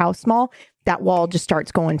matter how small, that wall just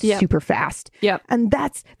starts going super fast. Yep. And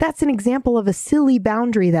that's an example of a silly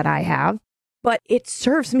boundary that I have, but it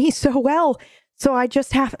serves me so well. So I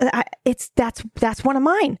just have, that's one of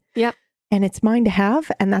mine. Yep. And it's mine to have,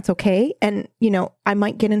 and that's okay. And, I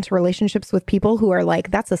might get into relationships with people who are like,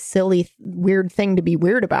 that's a silly, weird thing to be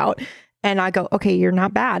weird about. And I go, okay, you're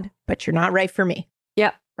not bad, but you're not right for me.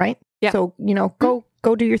 Yep. Right. Yeah. So,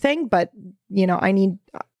 go do your thing. But,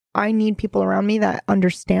 I need people around me that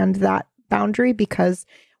understand that boundary, because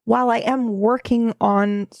while I am working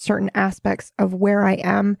on certain aspects of where I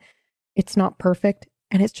am, it's not perfect.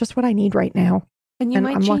 And it's just what I need right now. And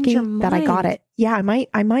I'm lucky your mind. that I got it. Yeah, I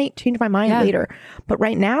might change my mind later. But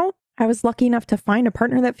right now, I was lucky enough to find a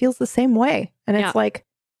partner that feels the same way. And it's like,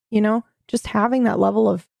 just having that level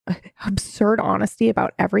of absurd honesty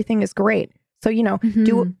about everything is great. So,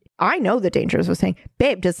 I know the dangers of saying,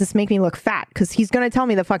 babe, does this make me look fat? Because he's going to tell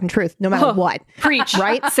me the fucking truth no matter what. Preach.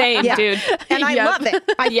 Right? Same, dude. And I love it.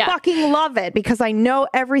 I fucking love it because I know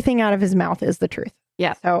everything out of his mouth is the truth.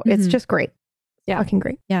 Yeah. So it's just great. Yeah. Fucking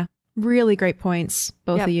great. Yeah. Really great points,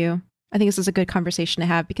 both of you. I think this is a good conversation to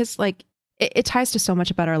have because like it ties to so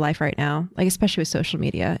much about our life right now, like especially with social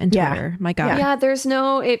media and Twitter. My God. Yeah,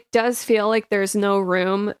 it does feel like there's no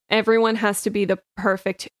room. Everyone has to be the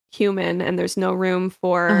perfect human and there's no room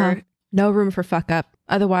for... No room for fuck up.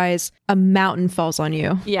 Otherwise, a mountain falls on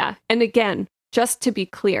you. Yeah. And again, just to be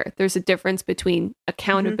clear, there's a difference between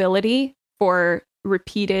accountability for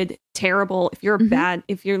repeated terrible, if you're bad,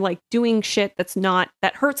 if you're like doing shit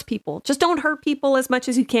that hurts people, just don't hurt people as much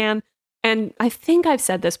as you can. And I think I've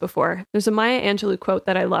said this before. There's a Maya Angelou quote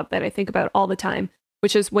that I love that I think about all the time,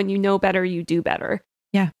 which is when you know better, you do better.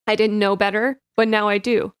 Yeah. I didn't know better, but now I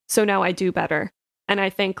do. So now I do better. And I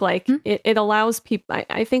think like it allows people,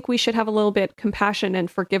 I think we should have a little bit compassion and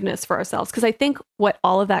forgiveness for ourselves. Because I think what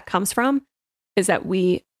all of that comes from is that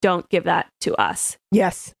we don't give that to us.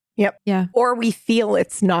 Yes. Yep. Yeah. Or we feel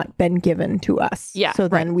it's not been given to us. Yeah. So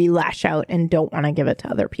then we lash out and don't want to give it to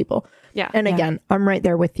other people. Yeah. And again, I'm right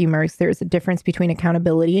there with you, Maurice. There's a difference between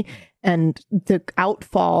accountability and the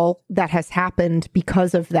outfall that has happened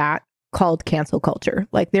because of that called cancel culture.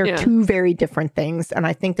 Like they're two very different things. And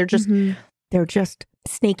I think they're just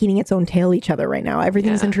snake eating its own tail each other right now.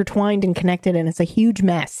 Everything's intertwined and connected and it's a huge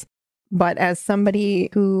mess. But as somebody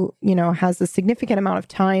who, you know, has a significant amount of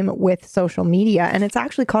time with social media, and it's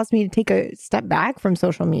actually caused me to take a step back from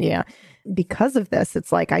social media because of this.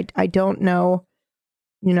 It's like, I don't know,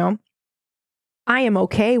 you know, I am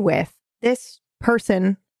okay with this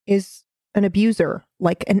person is an abuser,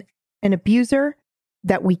 like an abuser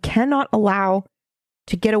that we cannot allow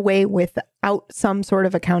to get away without some sort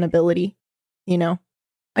of accountability. You know,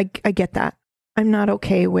 I get that. I'm not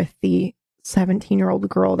okay with the 17-year-old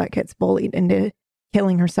girl that gets bullied into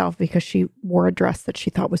killing herself because she wore a dress that she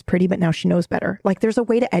thought was pretty, but now she knows better. Like there's a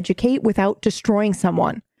way to educate without destroying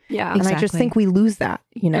someone. Yeah. And I just think we lose that,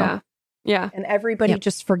 you know? Yeah. Yeah. And everybody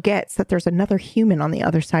just forgets that there's another human on the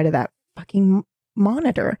other side of that fucking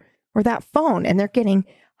monitor or that phone. And they're getting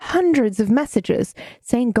hundreds of messages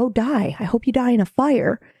saying, go die. I hope you die in a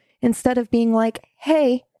fire. Instead of being like,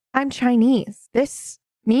 hey, I'm Chinese. This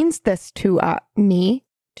means this to me,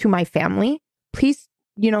 to my family. Please,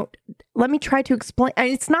 you know, let me try to explain. And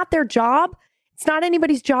it's not their job. It's not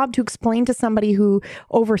anybody's job to explain to somebody who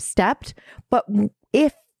overstepped. But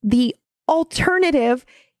if the alternative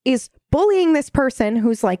is bullying this person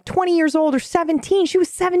who's like 20 years old or 17, she was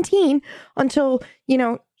 17 until, you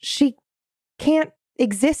know, she can't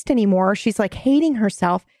exist anymore. She's like hating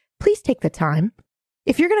herself. Please take the time.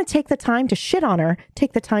 If you're going to take the time to shit on her,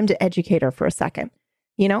 take the time to educate her for a second.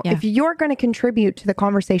 You know, if you're going to contribute to the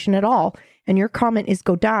conversation at all and your comment is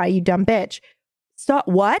go die, you dumb bitch. Stop.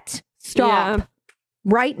 What? Stop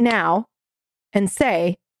right now and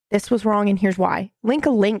say this was wrong and here's why. Link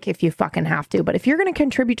a link if you fucking have to. But if you're going to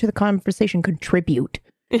contribute to the conversation, contribute.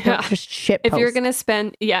 Don't just shit post. If you're going to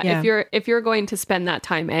spend, if you're going to spend that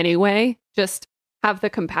time anyway, just have the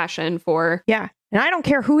compassion for. Yeah. And I don't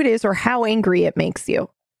care who it is or how angry it makes you.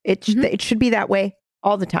 It should be that way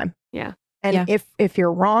all the time. Yeah. And if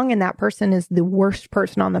you're wrong and that person is the worst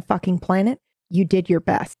person on the fucking planet, you did your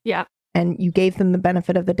best. Yeah. And you gave them the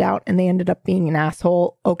benefit of the doubt and they ended up being an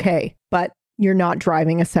asshole. Okay. But you're not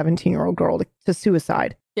driving a 17-year-old girl to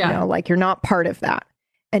suicide. Yeah. You know, like you're not part of that.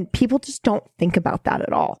 And people just don't think about that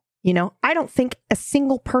at all. You know, I don't think a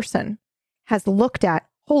single person has looked at,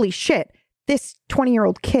 holy shit, this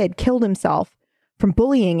 20-year-old kid killed himself from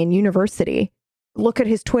bullying in university. Look at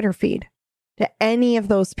his Twitter feed. Do any of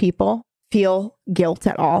those people feel guilt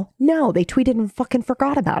at all? No, they tweeted and fucking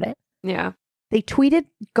forgot about it. Yeah. They tweeted,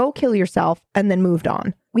 go kill yourself, and then moved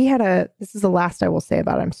on. This is the last I will say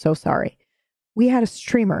about it. I'm so sorry. We had a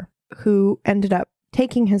streamer who ended up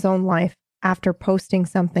taking his own life after posting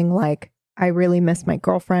something like, I really miss my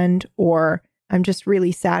girlfriend, or I'm just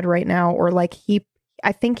really sad right now. Or like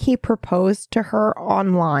I think he proposed to her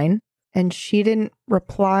online and she didn't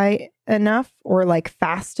reply enough or like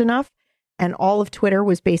fast enough. And all of Twitter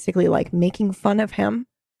was basically like making fun of him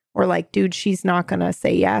or like, dude, she's not going to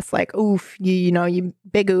say yes. Like, oof, you know, you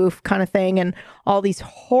big oof kind of thing. And all these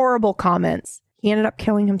horrible comments. He ended up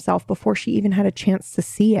killing himself before she even had a chance to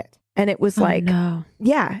see it. And it was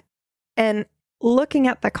yeah. And looking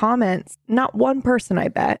at the comments, not one person, I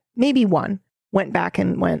bet, maybe one, went back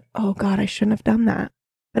and went, oh God, I shouldn't have done that.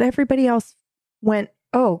 But everybody else went,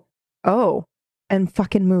 oh, and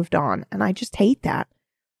fucking moved on. And I just hate that.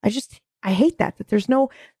 I hate that there's no,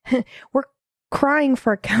 we're crying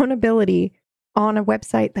for accountability on a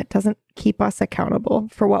website that doesn't keep us accountable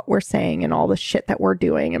for what we're saying and all the shit that we're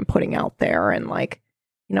doing and putting out there. And like,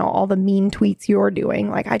 you know, all the mean tweets you're doing.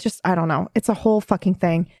 Like, I don't know. It's a whole fucking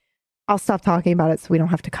thing. I'll stop talking about it so we don't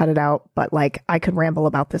have to cut it out. But like, I could ramble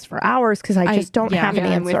about this for hours because I just don't have an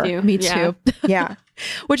answer. With you. Me too. Yeah.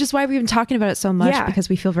 Which is why we've been talking about it so much because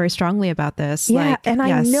we feel very strongly about this. Yeah. Like, and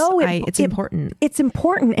I know it's important. It's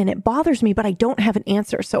important and it bothers me, but I don't have an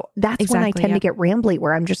answer. So that's when I tend to get rambly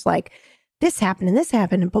where I'm just like, this happened and this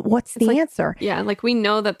happened, but what's the answer? Yeah. Like we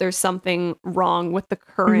know that there's something wrong with the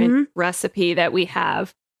current recipe that we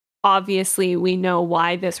have. Obviously, we know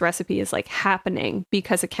why this recipe is like happening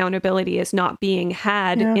because accountability is not being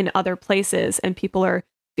had in other places. And people are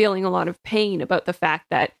feeling a lot of pain about the fact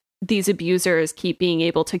that these abusers keep being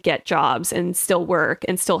able to get jobs and still work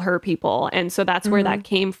and still hurt people. And so that's where that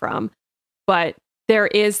came from. But there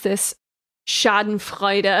is this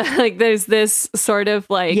Schadenfreude, like there's this sort of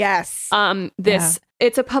like,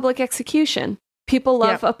 it's a public execution. People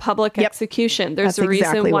love a public execution. There's a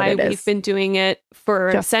reason why we've been doing it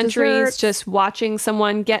for centuries, just watching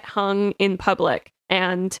someone get hung in public.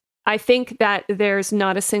 And I think that there's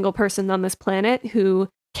not a single person on this planet who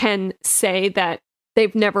can say that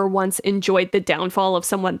they've never once enjoyed the downfall of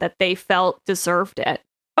someone that they felt deserved it.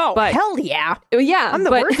 Oh, but, hell yeah. Yeah. I'm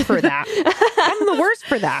the worst for that. I'm the worst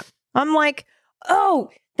for that. I'm like, oh,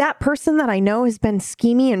 that person that I know has been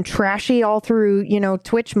schemy and trashy all through,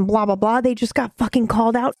 Twitch and blah, blah, blah. They just got fucking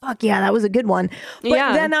called out. Fuck yeah, that was a good one.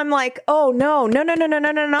 But then I'm like, oh, no.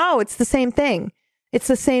 It's the same thing. It's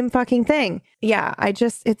the same fucking thing. Yeah,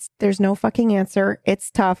 there's no fucking answer. It's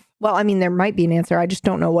tough. Well, I mean, there might be an answer. I just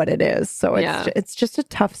don't know what it is. So it's just a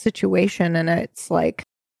tough situation. And it's like,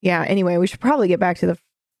 yeah, anyway, we should probably get back to the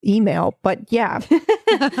email. But yeah.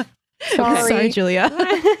 Sorry, Julia.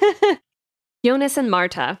 Jonas and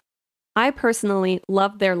Marta. I personally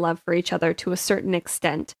love their love for each other to a certain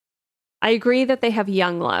extent. I agree that they have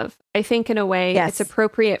young love. I think in a way it's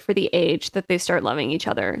appropriate for the age that they start loving each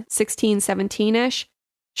other. 16, 17-ish.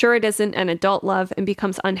 Sure, it isn't an adult love and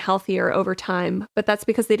becomes unhealthier over time, but that's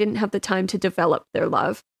because they didn't have the time to develop their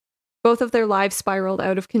love. Both of their lives spiraled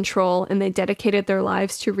out of control and they dedicated their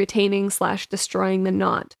lives to retaining/destroying the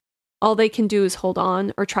knot. All they can do is hold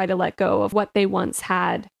on or try to let go of what they once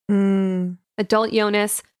had. Adult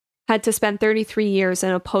Jonas had to spend 33 years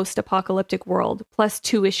in a post-apocalyptic world, plus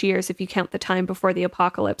 2-ish years if you count the time before the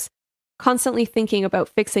apocalypse, constantly thinking about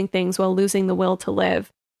fixing things while losing the will to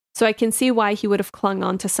live. So I can see why he would have clung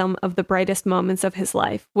on to some of the brightest moments of his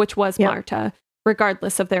life, which was Marta,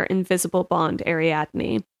 regardless of their invisible bond,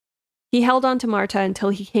 Ariadne. He held on to Marta until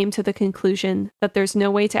he came to the conclusion that there's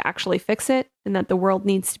no way to actually fix it and that the world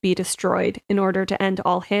needs to be destroyed in order to end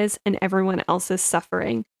all his and everyone else's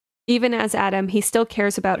suffering. Even as Adam, he still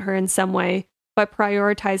cares about her in some way, but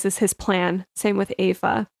prioritizes his plan, same with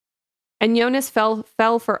Eva. And Jonas fell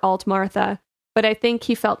for Alt Martha, but I think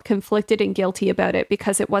he felt conflicted and guilty about it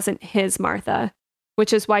because it wasn't his Martha,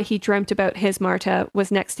 which is why he dreamt about his Marta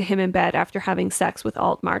was next to him in bed after having sex with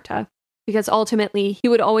Alt Marta. Because ultimately, he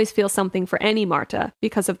would always feel something for any Marta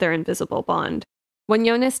because of their invisible bond. When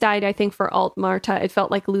Jonas died, I think for Alt Marta, it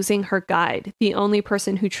felt like losing her guide, the only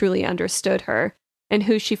person who truly understood her, and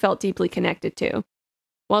who she felt deeply connected to.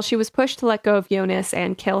 While she was pushed to let go of Jonas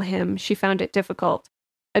and kill him, she found it difficult.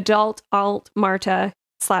 Adult Alt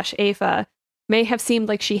Marta/Eva may have seemed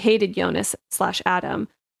like she hated Jonas/Adam,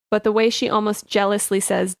 but the way she almost jealously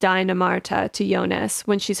says Deine Marta to Jonas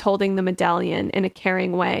when she's holding the medallion in a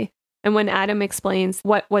caring way, and when Adam explains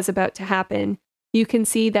what was about to happen, you can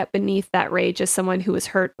see that beneath that rage is someone who was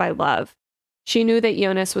hurt by love. She knew that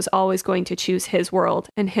Jonas was always going to choose his world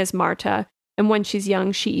and his Marta, and when she's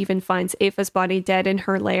young, she even finds Eva's body dead in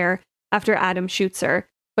her lair after Adam shoots her,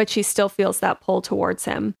 but she still feels that pull towards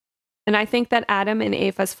him. And I think that Adam and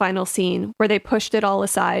Eva's final scene, where they pushed it all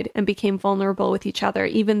aside and became vulnerable with each other,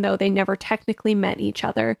 even though they never technically met each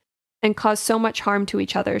other, and caused so much harm to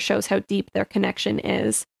each other, shows how deep their connection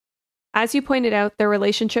is. As you pointed out, their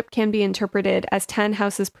relationship can be interpreted as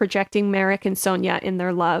Tannhaus's projecting Merrick and Sonia in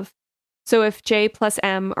their love. So if J plus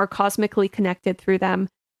M are cosmically connected through them,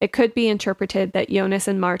 it could be interpreted that Jonas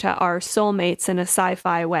and Marta are soulmates in a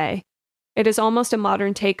sci-fi way. It is almost a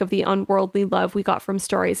modern take of the unworldly love we got from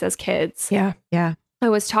stories as kids. Yeah. I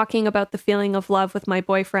was talking about the feeling of love with my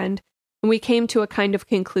boyfriend, and we came to a kind of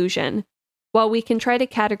conclusion. While we can try to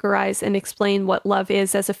categorize and explain what love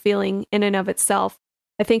is as a feeling in and of itself,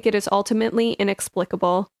 I think it is ultimately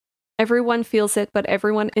inexplicable. Everyone feels it, but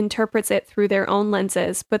everyone interprets it through their own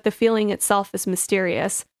lenses, but the feeling itself is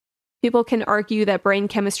mysterious. People can argue that brain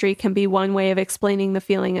chemistry can be one way of explaining the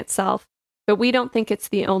feeling itself, but we don't think it's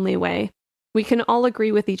the only way. We can all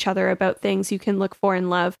agree with each other about things you can look for in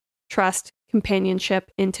love, trust,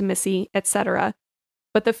 companionship, intimacy, etc.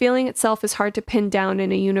 But the feeling itself is hard to pin down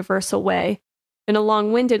in a universal way. In a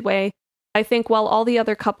long-winded way, I think while all the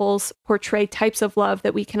other couples portray types of love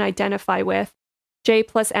that we can identify with, J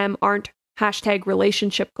plus M aren't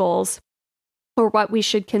 #relationship goals, or what we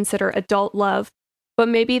should consider adult love, but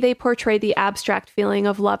maybe they portray the abstract feeling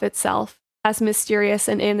of love itself. As mysterious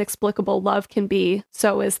and inexplicable love can be,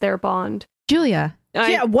 so is their bond. Julia.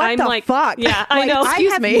 What the fuck? Yeah, I know. I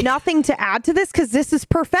have nothing to add to this because this is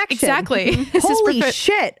perfection. Exactly. Holy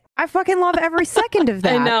shit. I fucking love every second of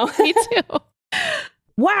that. I know. Me too.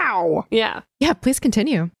 Wow. Yeah. Yeah, please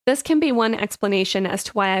continue. This can be one explanation as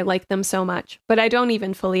to why I like them so much, but I don't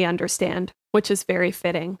even fully understand, which is very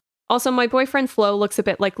fitting. Also, my boyfriend Flo looks a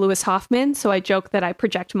bit like Lewis Hoffman, so I joke that I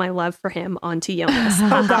project my love for him onto Jonas.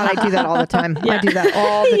 Oh God, I do that all the time. Yeah. I do that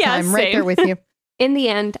all the Yeah, time. Right same. there with you. In the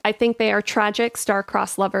end, I think they are tragic,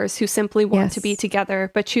 star-crossed lovers who simply want to be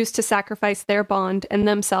together, but choose to sacrifice their bond and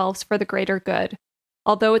themselves for the greater good.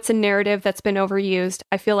 Although it's a narrative that's been overused,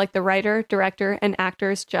 I feel like the writer, director, and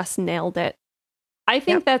actors just nailed it. I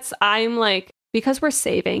think I'm like, because we're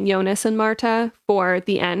saving Jonas and Marta for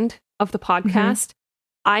the end of the podcast,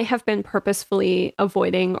 I have been purposefully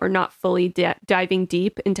avoiding or not fully diving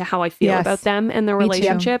deep into how I feel about them and their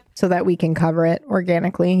relationship. So that we can cover it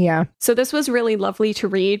organically. Yeah. So this was really lovely to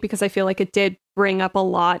read because I feel like it did bring up a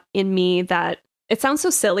lot in me that it sounds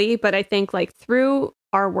so silly, but I think like through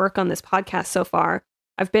our work on this podcast so far,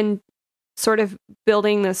 I've been sort of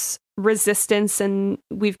building this resistance, and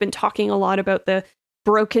we've been talking a lot about the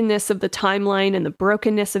brokenness of the timeline and the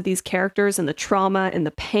brokenness of these characters and the trauma and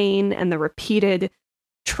the pain and the repeated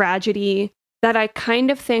tragedy, that I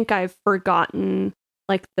kind of think I've forgotten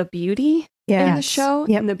like the beauty in the show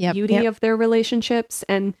and the beauty of their relationships,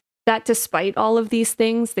 and that despite all of these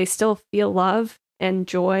things, they still feel love and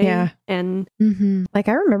joy. And like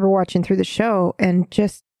I remember watching through the show and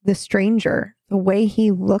just the stranger, the way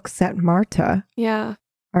he looks at Marta. Yeah.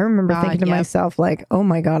 I remember thinking to myself like, oh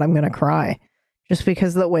my God, I'm going to cry just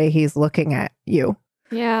because of the way he's looking at you.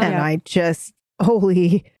 Yeah. And I just,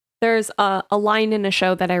 holy. There's a line in a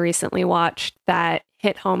show that I recently watched that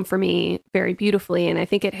hit home for me very beautifully. And I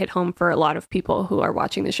think it hit home for a lot of people who are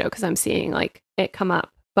watching the show because I'm seeing like it come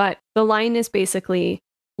up. But the line is basically,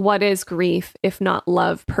 what is grief if not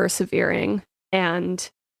love persevering? And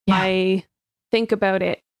I think about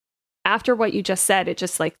it after what you just said, it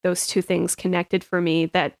just like those two things connected for me,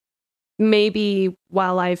 that maybe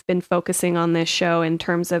while I've been focusing on this show in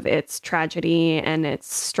terms of its tragedy and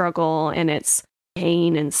its struggle and its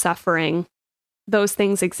pain and suffering, those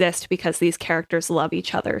things exist because these characters love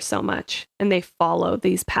each other so much and they follow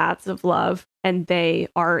these paths of love and they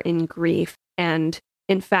are in grief. And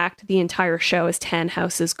in fact, the entire show is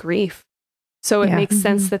Tannhouse's grief. So it makes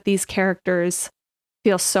sense that these characters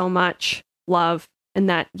feel so much love, and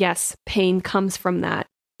that, yes, pain comes from that,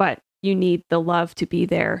 but you need the love to be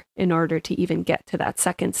there in order to even get to that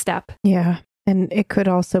second step. Yeah. And it could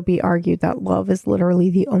also be argued that love is literally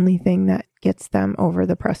the only thing that gets them over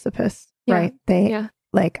the precipice, right? They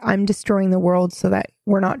like, I'm destroying the world so that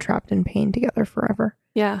we're not trapped in pain together forever.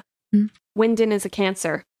 Yeah. Winden is a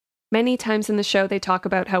Cancer. Many times in the show, they talk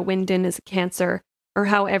about how Winden is a Cancer, or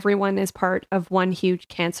how everyone is part of one huge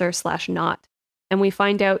Cancer/knot. And we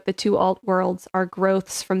find out the two alt worlds are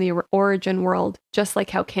growths from the origin world, just like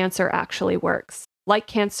how Cancer actually works. Like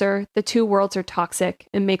Cancer, the two worlds are toxic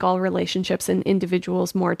and make all relationships and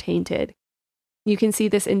individuals more tainted. You can see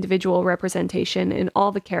this individual representation in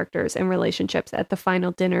all the characters and relationships at the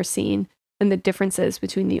final dinner scene and the differences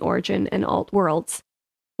between the origin and alt worlds.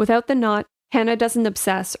 Without the knot, Hannah doesn't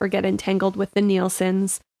obsess or get entangled with the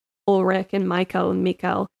Nielsen's, Ulrich and Michael and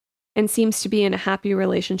Mikkel, and seems to be in a happy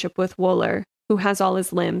relationship with Wöhler, who has all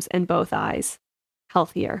his limbs and both eyes.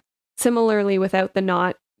 Healthier. Similarly, without the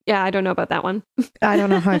knot, I don't know about that one. I don't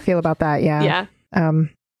know how I feel about that. Yeah.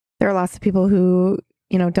 There are lots of people who,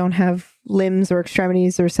 don't have limbs or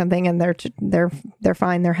extremities or something, and they're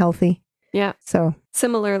fine. They're healthy. Yeah. So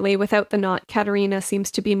similarly, without the knot, Katerina seems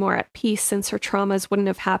to be more at peace since her traumas wouldn't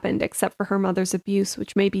have happened except for her mother's abuse,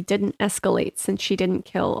 which maybe didn't escalate since she didn't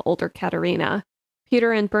kill older Katerina.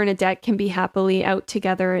 Peter and Bernadette can be happily out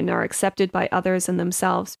together and are accepted by others and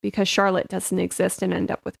themselves because Charlotte doesn't exist and end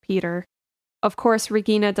up with Peter. Of course,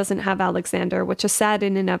 Regina doesn't have Alexander, which is sad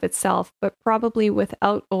in and of itself, but probably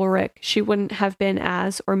without Ulrich, she wouldn't have been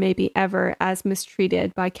as, or maybe ever, as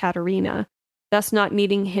mistreated by Katerina, thus not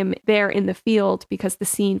needing him there in the field because the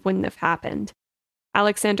scene wouldn't have happened.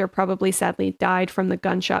 Alexander probably sadly died from the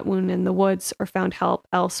gunshot wound in the woods or found help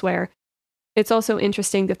elsewhere. It's also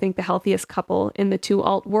interesting to think the healthiest couple in the two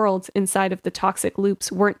alt worlds inside of the toxic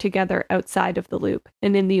loops weren't together outside of the loop,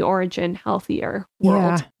 and in the origin, healthier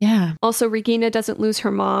world. Yeah. Also, Regina doesn't lose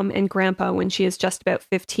her mom and grandpa when she is just about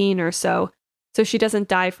 15 or so she doesn't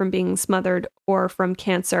die from being smothered or from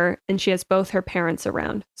cancer, and she has both her parents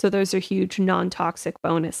around. So those are huge non-toxic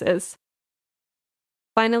bonuses.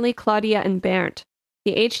 Finally, Claudia and Bernd.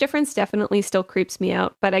 The age difference definitely still creeps me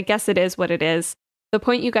out, but I guess it is what it is. The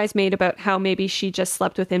point you guys made about how maybe she just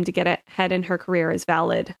slept with him to get ahead in her career is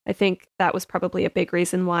valid. I think that was probably a big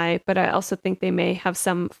reason why, but I also think they may have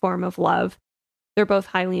some form of love. They're both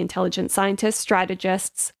highly intelligent scientists,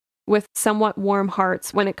 strategists, with somewhat warm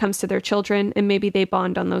hearts when it comes to their children, and maybe they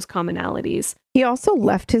bond on those commonalities. He also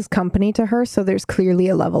left his company to her, so there's clearly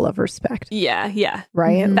a level of respect. Yeah.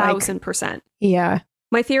 Right? 1000%. Yeah.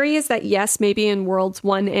 My theory is that yes, maybe in worlds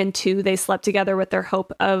 1 and 2, they slept together with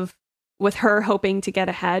with her hoping to get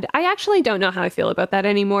ahead. I actually don't know how I feel about that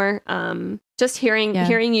anymore. Just hearing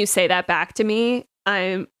you say that back to me,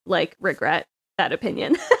 I'm like, regret that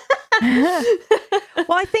opinion. Well,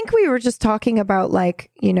 I think we were just talking about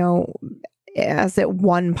like, as it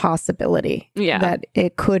one possibility that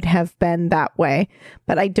it could have been that way.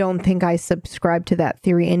 But I don't think I subscribe to that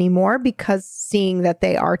theory anymore, because seeing that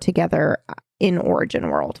they are together in Origin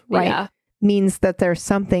World, right, means that there's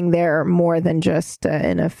something there more than just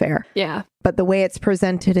an affair. Yeah. But the way it's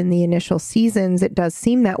presented in the initial seasons, it does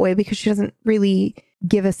seem that way, because she doesn't really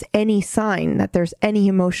give us any sign that there's any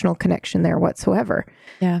emotional connection there whatsoever.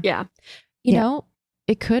 Yeah. Yeah. You know,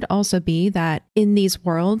 it could also be that in these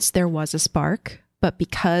worlds, there was a spark, but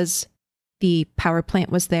because the power plant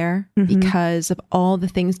was there, because of all the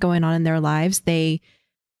things going on in their lives, they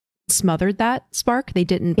smothered that spark. They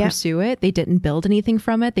didn't pursue it. They didn't build anything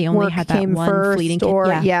from it. They only had that one fleeting. You're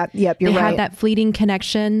right. They had that fleeting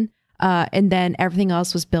connection, and then everything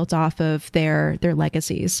else was built off of their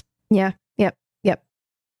legacies. Yeah.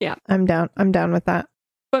 I'm down with that.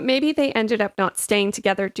 But maybe they ended up not staying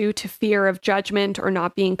together due to fear of judgment or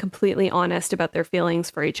not being completely honest about their feelings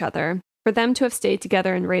for each other. For them to have stayed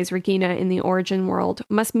together and raised Regina in the Origin World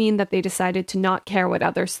must mean that they decided to not care what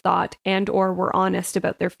others thought and or were honest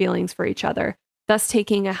about their feelings for each other, thus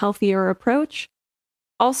taking a healthier approach.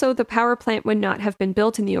 Also, the power plant would not have been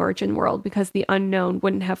built in the Origin World because the unknown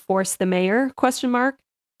wouldn't have forced the mayor,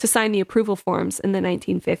 to sign the approval forms in the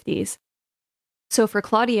 1950s. So for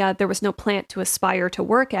Claudia, there was no plant to aspire to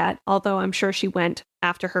work at, although I'm sure she went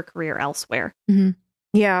after her career elsewhere. Mm-hmm.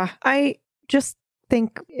 Yeah, I just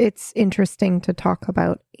think it's interesting to talk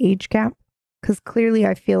about age gap, because clearly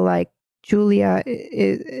I feel like Julia,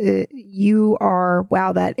 you are,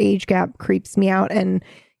 wow, that age gap creeps me out. And,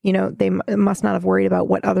 they must not have worried about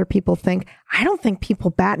what other people think. I don't think people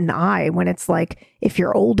bat an eye when it's like, if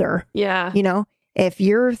you're older. Yeah. If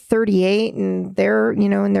you're 38 and they're,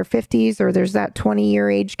 in their 50s, or there's that 20-year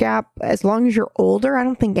age gap, as long as you're older, I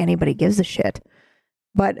don't think anybody gives a shit.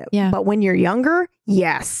 But when you're younger,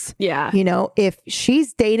 yes. Yeah. If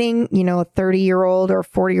she's dating, a 30-year-old or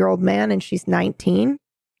 40-year-old man and she's 19,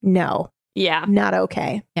 no. Yeah. Not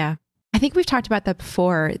okay. Yeah. I think we've talked about that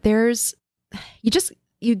before.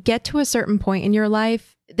 You get to a certain point in your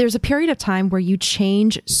life. There's a period of time where you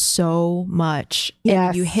change so much. Yes.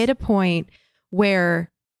 And you hit a point where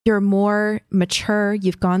you're more mature,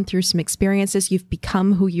 you've gone through some experiences, you've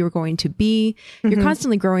become who you're going to be. You're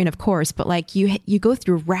constantly growing, of course, but like you go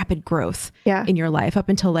through rapid growth in your life up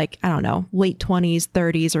until like, I don't know, late 20s,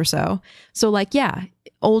 30s or so. So like,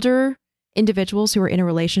 older individuals who are in a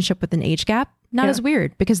relationship with an age gap, not as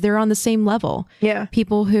weird, because they're on the same level. Yeah.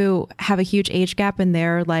 People who have a huge age gap and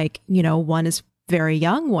they're like, one is very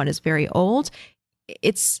young, one is very old.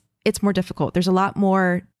 It's more difficult. There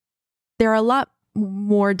are a lot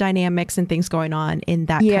more dynamics and things going on in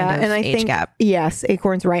that kind of age gap. Yes,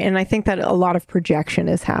 Acorn's right. And I think that a lot of projection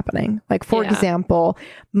is happening. Like, for example,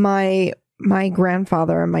 my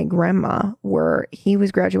grandfather and my grandma he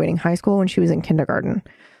was graduating high school when she was in kindergarten.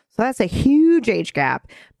 So that's a huge age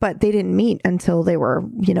gap, but they didn't meet until they were,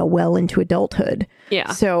 well into adulthood.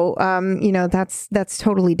 Yeah. So, that's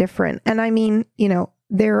totally different. And I mean,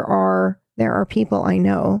 there are people I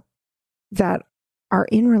know that are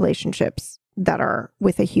in relationships that are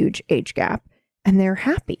with a huge age gap and they're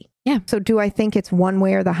happy. Yeah. So do I think it's one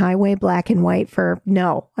way or the highway, black and white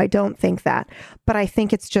no, I don't think that. But I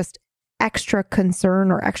think it's just extra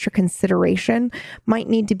concern or extra consideration might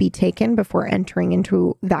need to be taken before entering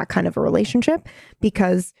into that kind of a relationship,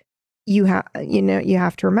 because you have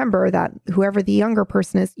to remember that whoever the younger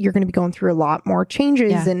person is, you're going to be going through a lot more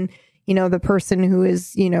changes and the person who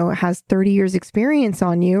is, has 30 years experience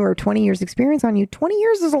on you or 20 years experience on you, 20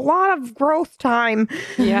 years is a lot of growth time.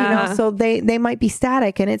 Yeah. So they might be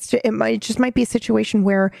static, and it might be a situation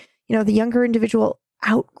where, the younger individual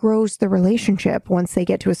outgrows the relationship once they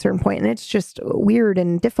get to a certain point, and it's just weird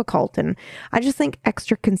and difficult. And I just think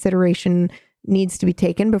extra consideration needs to be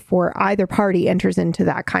taken before either party enters into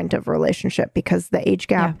that kind of relationship, because the age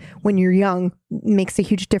gap when you're young makes a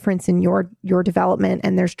huge difference in your development,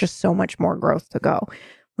 and there's just so much more growth to go.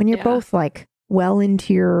 When you're both like well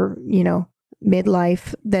into your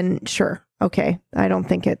midlife, then sure, okay, I don't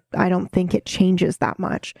think it changes that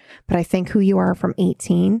much. But I think who you are from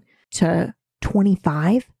 18 to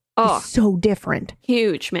 25 is so different,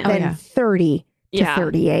 huge, man, than 30 to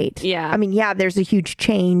 38. Yeah. I mean, there's a huge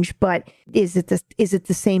change, but is it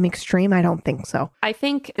the same extreme? I don't think so. I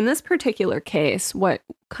think in this particular case, what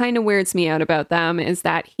kind of weirds me out about them is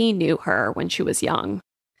that he knew her when she was young.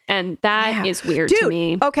 And that is weird Dude, to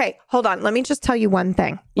me. Okay, hold on. Let me just tell you one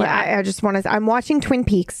thing. Yeah. I just want to, I'm watching Twin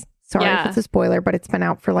Peaks. Sorry if it's a spoiler, but it's been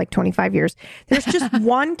out for like 25 years. There's just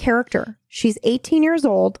one character. She's 18 years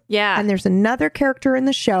old. Yeah. And there's another character in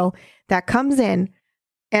the show that comes in.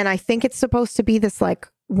 And I think it's supposed to be this like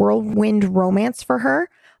whirlwind romance for her.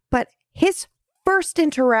 But his first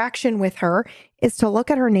interaction with her is to look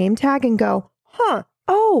at her name tag and go,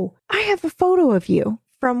 oh, I have a photo of you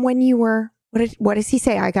from when you were, what does he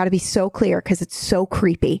say? I got to be so clear because it's so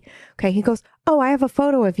creepy. Okay. He goes, oh, I have a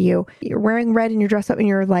photo of you. You're wearing red and you're dressed up and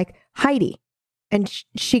you're like Heidi. And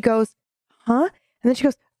she goes, huh? And then she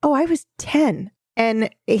goes, oh, I was 10. And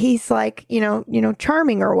he's like,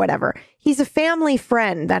 charming or whatever. He's a family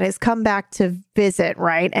friend that has come back to visit,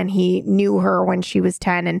 right? And he knew her when she was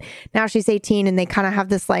 10 and now she's 18 and they kind of have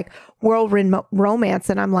this like whirlwind romance.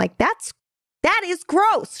 And I'm like, that is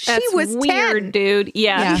gross. That's she was weird, 10. dude.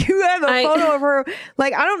 Yeah. You have a photo of her.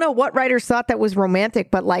 Like, I don't know what writers thought that was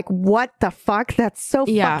romantic, but like, what the fuck? That's so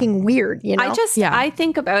fucking weird. I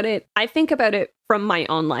think about it. I think about it from my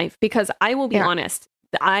own life because I will be honest.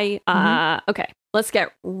 Okay, let's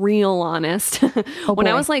get real honest. When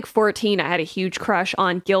I was like 14, I had a huge crush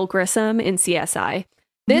on Gil Grissom in CSI.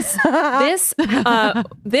 This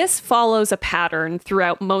follows a pattern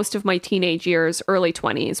throughout most of my teenage years, early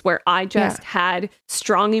 20s, where I just had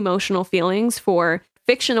strong emotional feelings for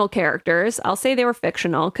fictional characters. I'll say they were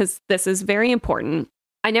fictional because this is very important.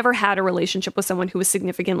 I never had a relationship with someone who was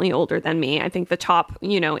significantly older than me. I think the top,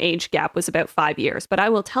 age gap was about 5 years. But I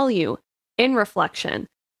will tell you, in reflection,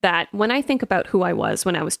 that when I think about who I was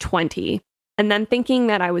when I was 20, and then thinking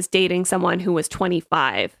that I was dating someone who was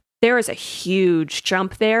 25, there is a huge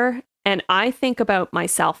jump there. And I think about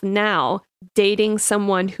myself now dating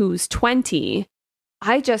someone who's 20.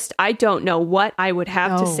 I don't know what I would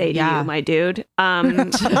have to say to you, my dude.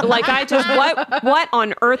 What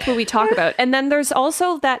on earth would we talk about? And then there's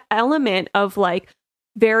also that element of like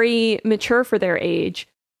very mature for their age.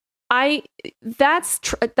 That's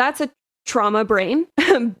a trauma brain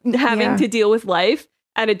having to deal with life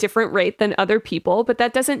at a different rate than other people. But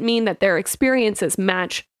that doesn't mean that their experiences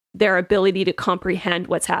match their ability to comprehend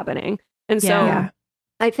what's happening. And so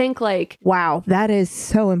I think like, wow, that is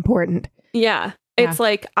so important. Yeah. It's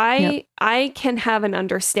like I can have an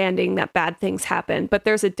understanding that bad things happen, but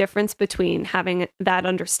there's a difference between having that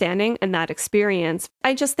understanding and that experience.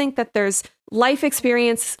 I just think that there's life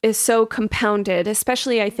experience is so compounded,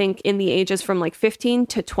 especially I think in the ages from like 15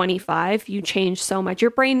 to 25, you change so much.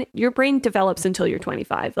 Your brain develops until you're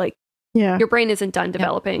 25. Like your brain isn't done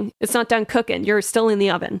developing. It's not done cooking. You're still in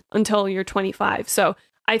the oven until you're 25. So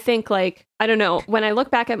I think like, I don't know, when I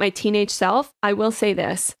look back at my teenage self, I will say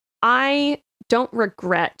this. I don't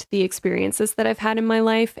regret the experiences that I've had in my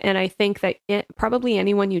life. And I think that probably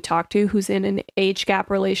anyone you talk to who's in an age gap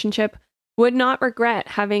relationship would not regret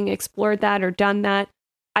having explored that or done that.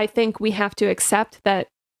 I think we have to accept that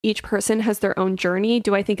each person has their own journey.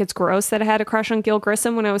 Do I think it's gross that I had a crush on Gil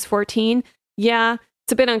Grissom when I was 14? Yeah,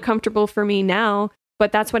 it's a bit uncomfortable for me now,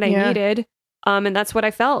 but that's what I needed. And that's what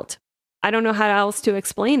I felt. I don't know how else to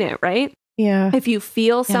explain it, right? Yeah. If you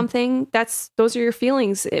feel something, those are your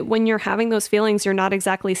feelings. When you're having those feelings, you're not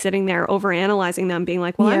exactly sitting there overanalyzing them, being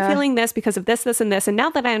like, well, I'm feeling this because of this, this, and this. And now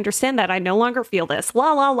that I understand that, I no longer feel this.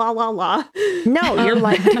 La, la, la, la, la. No, you're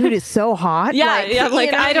like, dude, it's so hot. Yeah.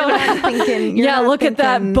 I don't thinking. Look at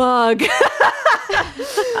that bug.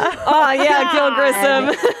 Oh, yeah, Gil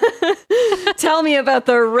Grissom. Tell me about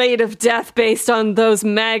the rate of death based on those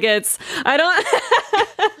maggots. I don't...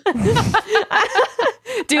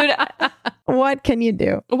 Dude... What can you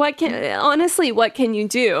do? What can you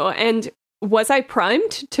do? And was I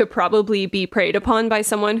primed to probably be preyed upon by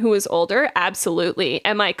someone who is older? Absolutely.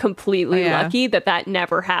 Am I completely lucky that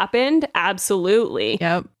never happened? Absolutely.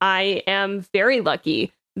 Yep. I am very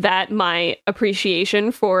lucky that my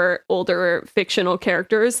appreciation for older fictional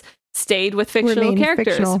characters stayed with fictional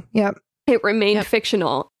characters. Fictional. Yep. It remained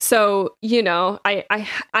fictional. So,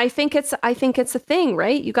 I think it's a thing,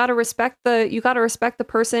 right? You got to respect the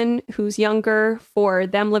person who's younger for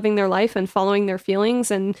them living their life and following their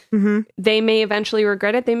feelings. And they may eventually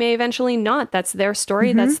regret it. They may eventually not. That's their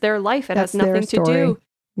story. That's their life. It has nothing to do.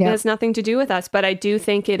 Yep. It has nothing to do with us. But I do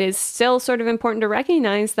think it is still sort of important to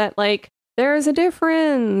recognize that like there is a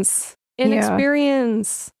difference in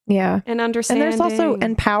experience. Yeah. And understanding. And there's also,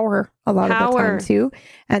 and power a lot of the time too.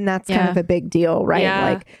 And that's kind of a big deal, right? Yeah.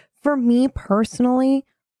 Like for me personally,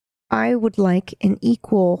 I would like an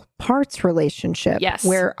equal parts relationship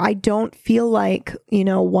where I don't feel like,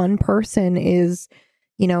 one person is,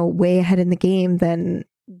 way ahead in the game than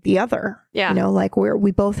the other. Yeah. Like where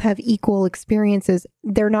we both have equal experiences.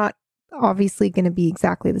 They're not obviously going to be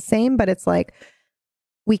exactly the same, but it's like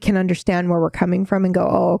we can understand where we're coming from and go,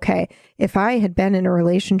 oh, okay, if I had been in a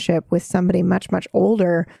relationship with somebody much, much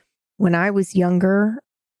older when I was younger,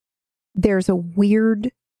 there's a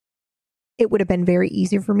weird, it would have been very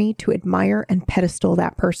easy for me to admire and pedestal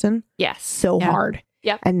that person so hard.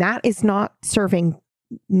 Yep. And that is not serving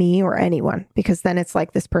me or anyone, because then it's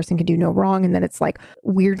like this person can do no wrong, and then it's like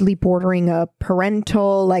weirdly bordering a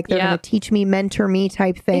parental, like they're going to teach me, mentor me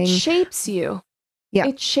type thing. It shapes you. Yeah.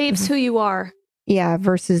 It shapes who you are. Yeah,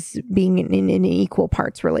 versus being in an equal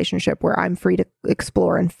parts relationship where I'm free to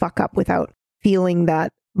explore and fuck up without feeling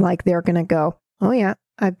that like they're going to go, oh yeah,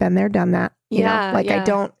 I've been there, done that. You know, like I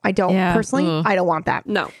don't personally, I don't want that.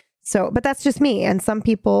 No. So, but that's just me. And some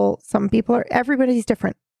people are, everybody's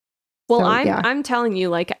different. Well, So, I'm telling you,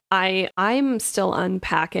 like I'm still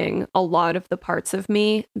unpacking a lot of the parts of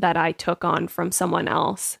me that I took on from someone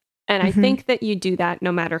else. And I think that you do that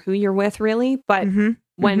no matter who you're with, really. But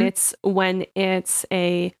when there's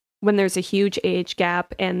a huge age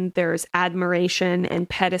gap and there's admiration and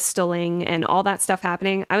pedestaling and all that stuff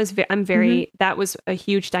happening, that was a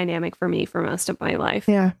huge dynamic for me for most of my life.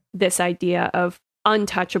 Yeah. This idea of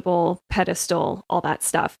untouchable, pedestal, all that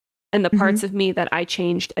stuff. And the parts of me that I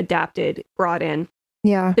changed, adapted, brought in.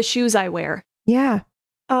 Yeah. The shoes I wear. Yeah.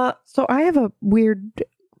 So I have a weird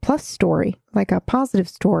plus story, like a positive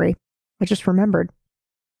story. I just remembered.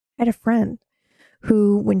 I had a friend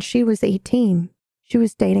who, when she was 18, she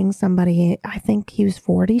was dating somebody, I think he was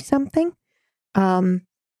 40 something. I'd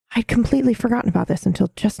completely forgotten about this until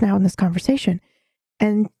just now in this conversation.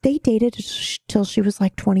 And they dated till she was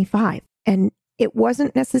like 25. And it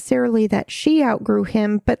wasn't necessarily that she outgrew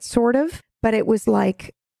him, but sort of. But it was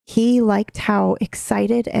like he liked how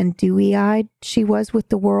excited and dewy-eyed she was with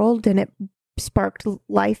the world, and it sparked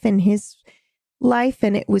life in his life,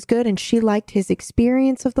 and it was good. And she liked his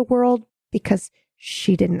experience of the world because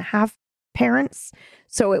she didn't have parents.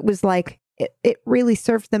 So it was like, it really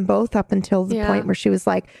served them both up until the point where she was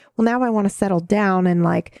like, well, now I want to settle down and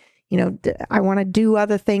like, you know, I want to do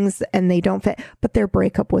other things, and they don't fit. But their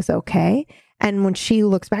breakup was okay. And when she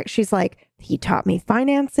looks back, she's like, he taught me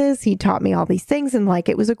finances. He taught me all these things. And like,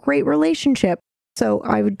 it was a great relationship. So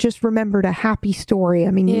I would just remembered a happy story.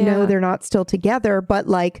 I mean, you know, they're not still together, but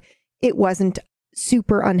like, it wasn't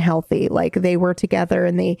super unhealthy. Like they were together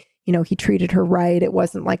and they, you know, he treated her right. It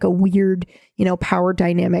wasn't like a weird, you know, power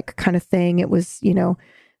dynamic kind of thing. It was, you know,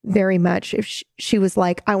 very much if she was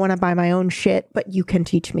like, I want to buy my own shit, but you can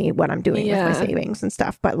teach me what I'm doing with my savings and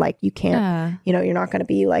stuff. But like, you can't, you know, you're not going to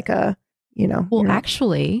be like a, you know. Well,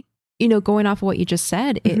 actually, you know, going off of what you just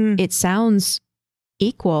said, it sounds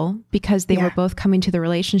equal because they were both coming to the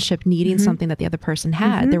relationship needing something that the other person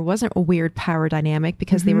had. There wasn't a weird power dynamic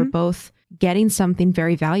because they were both getting something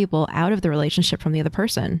very valuable out of the relationship from the other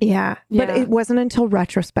person. Yeah. But it wasn't until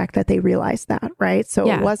retrospect that they realized that, right? So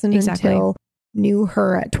it wasn't until knew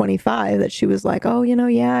her at 25 that she was like, oh, you know,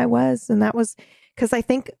 yeah, I was. And that was because I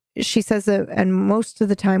think she says, and most of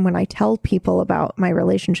the time when I tell people about my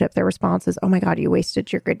relationship, their response is, oh my God, you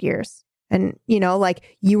wasted your good years. And, you know,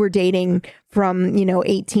 like you were dating from, you know,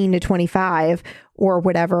 18 to 25 or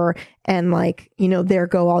whatever. And like, you know, there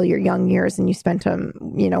go all your young years and you spent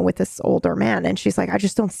them, you know, with this older man. And she's like, I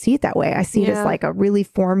just don't see it that way. I see it as like a really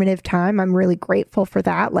formative time. I'm really grateful for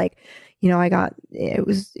that. Like, you know, it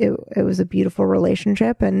was a beautiful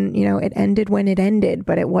relationship, and, you know, it ended when it ended,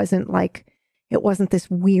 but it wasn't this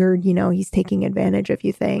weird, you know, he's taking advantage of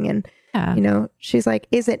you thing. And, you know, she's like,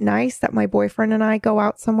 is it nice that my boyfriend and I go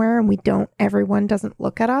out somewhere and everyone doesn't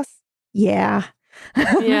look at us? Yeah.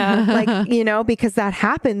 Yeah. Like, you know, because that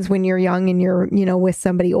happens when you're young and you're, you know, with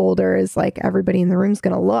somebody older, is like everybody in the room's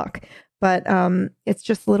going to look. But it's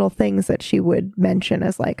just little things that she would mention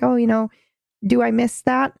as like, oh, you know, do I miss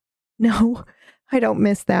that? No, I don't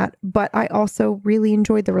miss that. But I also really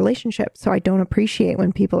enjoyed the relationship. So I don't appreciate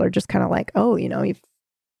when people are just kind of like, oh, you know, you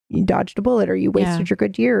dodged a bullet or you wasted your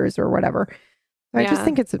good years or whatever. I just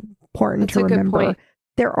think it's important to remember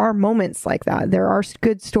there are moments like that. There are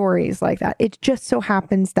good stories like that. It just so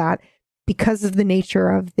happens that because of the nature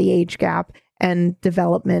of the age gap and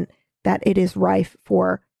development, that it is rife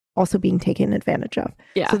for also being taken advantage of.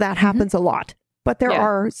 Yeah. So that happens a lot. But there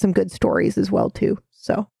are some good stories as well, too.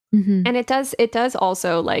 So. And it does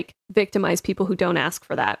also like victimize people who don't ask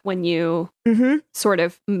for that when you sort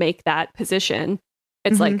of make that position.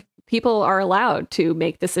 It's like people are allowed to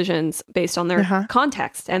make decisions based on their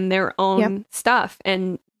context and their own stuff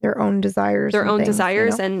and their own desires, you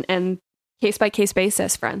know? and case by case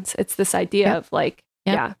basis, friends. It's this idea of like,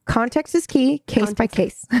 context is key, case by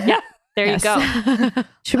case. Yeah. There you go.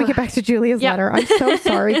 Should we get back to Julia's letter? I'm so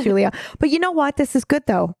sorry, Julia. But you know what? This is good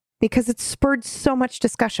though. because it spurred so much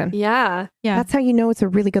discussion. Yeah. That's how you know it's a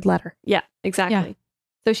really good letter. Yeah, exactly. Yeah.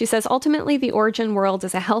 So she says, ultimately, the origin world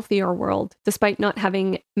is a healthier world, despite not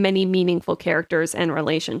having many meaningful characters and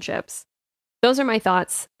relationships. Those are my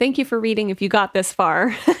thoughts. Thank you for reading if you got this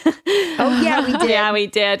far. Oh, yeah, we did. Yeah, we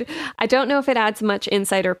did. I don't know if it adds much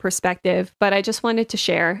insight or perspective, but I just wanted to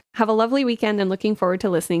share. Have a lovely weekend and looking forward to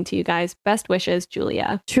listening to you guys. Best wishes,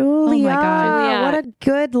 Julia. Julia. Oh my God. Julia. What a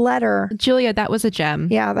good letter. Julia, that was a gem.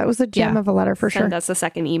 Yeah, that was a gem of a letter for Send sure. us a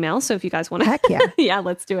second email. So if you guys want to. Heck yeah. Yeah,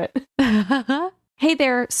 let's do it. Hey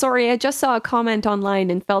there. Sorry, I just saw a comment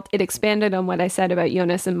online and felt it expanded on what I said about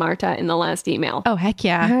Jonas and Marta in the last email. Oh, heck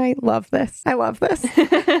yeah. I love this. I love this.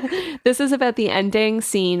 This is about the ending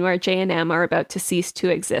scene where Jay and M are about to cease to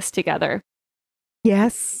exist together.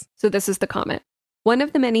 Yes. So this is the comment. One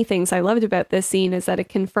of the many things I loved about this scene is that it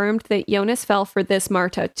confirmed that Jonas fell for this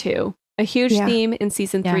Marta too. A huge theme in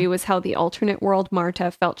season 3 was how the alternate world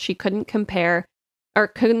Marta felt she couldn't compete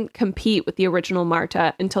with the original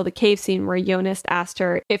Marta until the cave scene where Jonas asked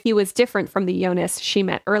her if he was different from the Jonas she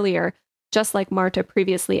met earlier, just like Marta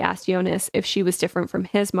previously asked Jonas if she was different from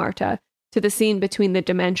his Marta, to the scene between the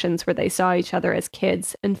dimensions where they saw each other as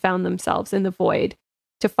kids and found themselves in the void,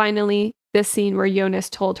 to finally this scene where Jonas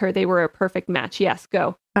told her they were a perfect match. Yes,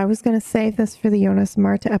 go. I was going to save this for the Jonas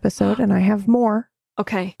Marta episode, and I have more.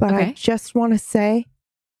 Okay. But I just want to say,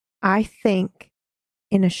 I think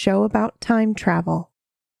in a show about time travel,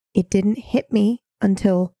 it didn't hit me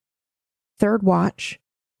until third watch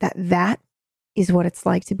that is what it's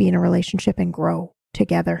like to be in a relationship and grow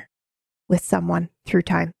together with someone through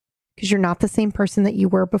time. Because you're not the same person that you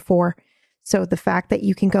were before. So the fact that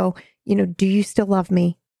you can go, do you still love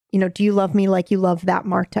me? Do you love me like you love that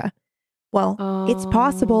Marta? Well, it's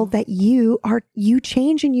possible that you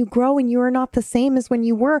change and you grow and you are not the same as when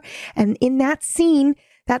you were. And in that scene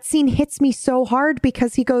hits me so hard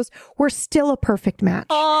because he goes, we're still a perfect match.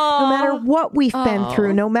 No matter what we've been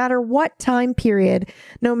through, no matter what time period,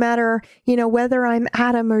 no matter, whether I'm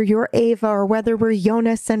Adam or you're Ava or whether we're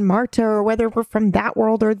Jonas and Marta or whether we're from that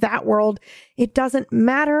world or that world, it doesn't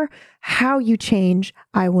matter how you change.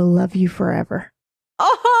 I will love you forever.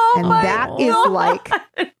 And that is like,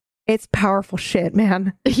 it's powerful shit,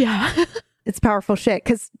 man. Yeah. It's powerful shit.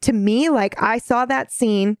 Because to me, like, I saw that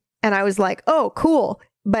scene and I was like, oh, cool.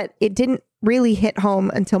 But it didn't really hit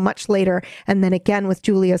home until much later. And then again with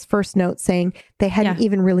Julia's first note saying they hadn't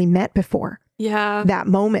even really met before. Yeah. That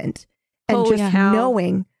moment. And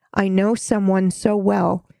knowing I know someone so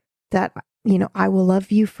well that, I will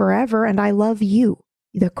love you forever and I love you.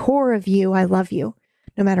 The core of you, I love you.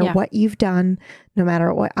 No matter what you've done, no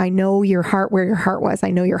matter what, I know your heart, where your heart was.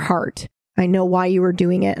 I know your heart. I know why you were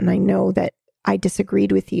doing it. And I know that I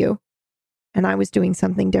disagreed with you and I was doing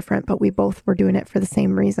something different, but we both were doing it for the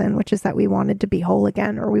same reason, which is that we wanted to be whole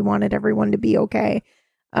again, or we wanted everyone to be okay.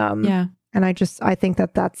 And I think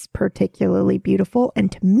that that's particularly beautiful.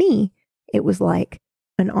 And to me, it was like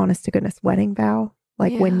an honest to goodness wedding vow.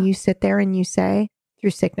 Like when you sit there and you say through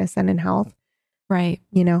sickness and in health, right.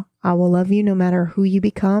 I will love you no matter who you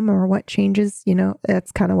become or what changes,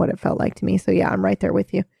 that's kind of what it felt like to me. So yeah, I'm right there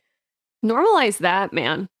with you. Normalize that,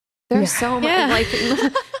 man. There's so much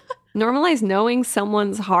normalize knowing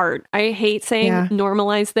someone's heart. I hate saying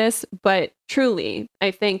normalize this, but truly,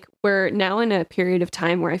 I think we're now in a period of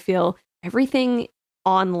time where I feel everything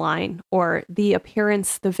online or the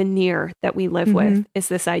appearance, the veneer that we live with is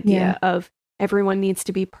this idea of everyone needs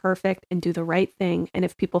to be perfect and do the right thing. And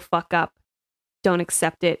if people fuck up, don't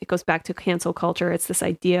accept it. It goes back to cancel culture. It's this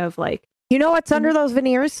idea of like, what's under those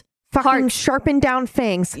veneers? Fucking sharpened down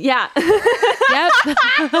fangs. Yeah. Yep.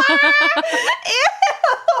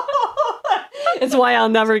 It's why I'll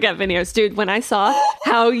never get veneers. Dude, when I saw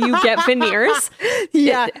how you get veneers,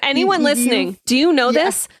 anyone listening, do you know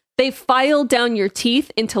this? They file down your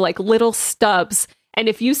teeth into like little stubs. And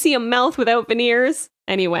if you see a mouth without veneers,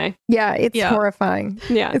 anyway. Yeah, it's horrifying.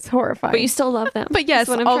 Yeah. It's horrifying. But you still love them. But yes,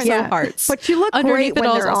 also hearts. But you look underneath great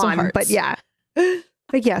when they're on. Hearts. But yeah.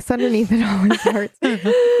 But yes, underneath it always hurts. But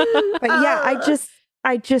yeah,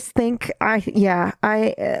 I just think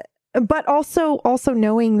but also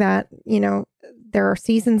knowing that, there are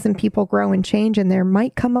seasons and people grow and change, and there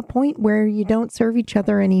might come a point where you don't serve each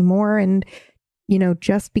other anymore. And,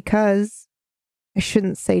 just because, I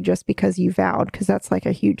shouldn't say just because you vowed, because that's like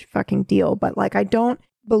a huge fucking deal. But like, I don't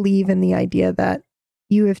believe in the idea that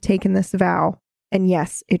you have taken this vow. And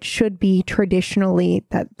yes, it should be traditionally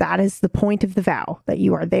that is the point of the vow, that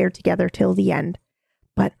you are there together till the end.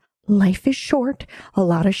 But life is short. A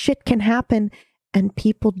lot of shit can happen and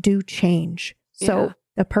people do change. So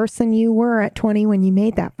the person you were at 20 when you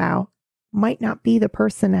made that vow might not be the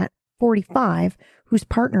person at 45 whose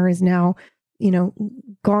partner is now,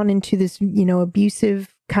 gone into this,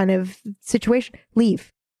 abusive kind of situation.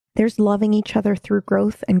 Leave. There's loving each other through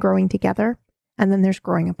growth and growing together. And then there's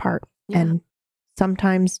growing apart. Yeah. And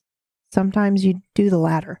sometimes you do the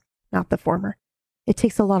latter, not the former. It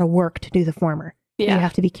takes a lot of work to do the former. Yeah. You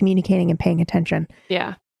have to be communicating and paying attention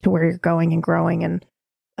to where you're going and growing and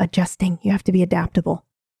adjusting. You have to be adaptable.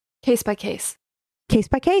 Case by case. Case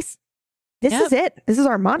by case. This is it. This is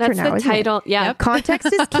our mantra. That's now, the title. Yeah. Yep.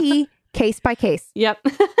 Context is key. Case by case. Yep.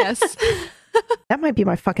 Yes. That might be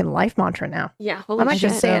my fucking life mantra now. Yeah. I might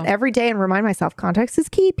just say it every day and remind myself, context is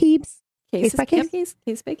key, peeps. Case by case.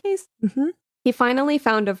 Case by case. Mm-hmm. He finally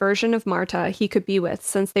found a version of Marta he could be with,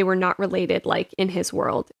 since they were not related like in his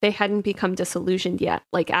world. They hadn't become disillusioned yet,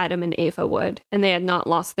 like Adam and Ava would, and they had not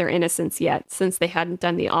lost their innocence yet, since they hadn't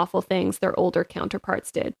done the awful things their older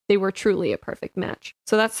counterparts did. They were truly a perfect match.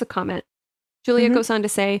 So that's the comment. Julia goes on to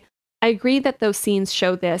say, I agree that those scenes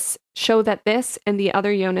show that this and the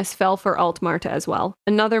other Jonas fell for Alt Marta as well.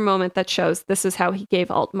 Another moment that shows this is how he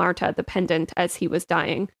gave Alt Marta the pendant as he was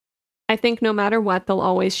dying. I think no matter what, they'll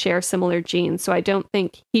always share similar genes, so I don't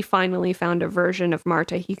think he finally found a version of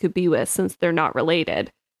Marta he could be with, since they're not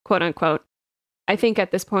related, quote unquote. I think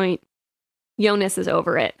at this point, Jonas is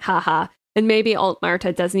over it, haha, and maybe Alt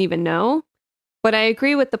Marta doesn't even know. But I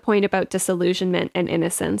agree with the point about disillusionment and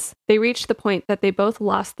innocence. They reached the point that they both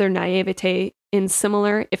lost their naivete in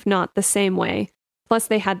similar, if not the same way. Plus,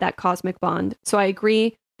 they had that cosmic bond. So I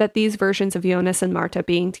agree that these versions of Jonas and Marta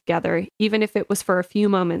being together, even if it was for a few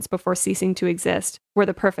moments before ceasing to exist, were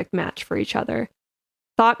the perfect match for each other.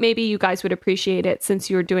 Thought maybe you guys would appreciate it since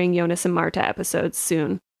you're doing Jonas and Marta episodes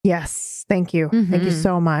soon. Yes, thank you. Mm-hmm. Thank you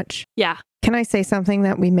so much. Yeah. Can I say something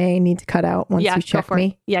that we may need to cut out once you check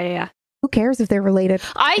me? Yeah. Who cares if they're related?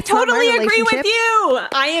 I totally agree with you.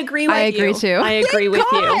 I agree with you. I agree too. I agree with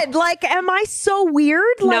you. Like, am I so weird?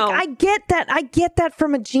 Like, no. I get that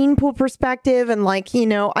from a gene pool perspective, and like,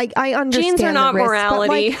 I understand genes are not the risk,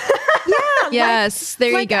 morality. Like, yeah. Yes,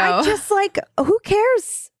 there you go. I just who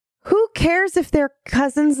cares? Who cares if they're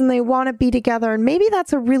cousins and they want to be together? And maybe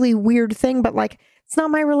that's a really weird thing, but like, it's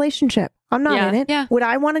not my relationship. I'm not in it. Yeah. Would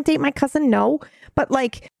I want to date my cousin? No. But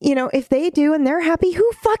like, if they do and they're happy, who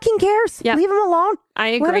fucking cares? Yep. Leave them alone. I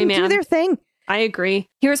agree, Let them man. do their thing. I agree.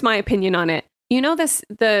 Here's my opinion on it.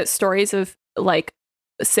 The stories of like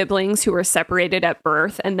siblings who are separated at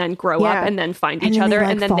birth and then grow up and then find each other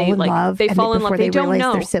and then they fall in love. They don't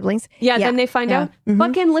know their siblings. Yeah. Then they find out.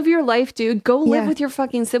 Fucking live your life, dude. Go live with your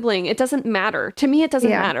fucking sibling. It doesn't matter. To me, it doesn't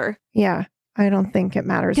matter. Yeah. I don't think it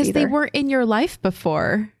matters because either. they weren't in your life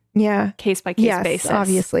before. Yeah. Case by case basis.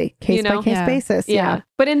 Obviously. Case by case basis. Yeah.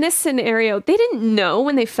 But in this scenario, they didn't know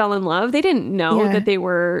when they fell in love. They didn't know that they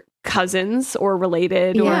were cousins or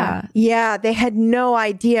related. Yeah. They had no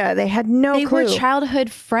idea. They had no clue. They were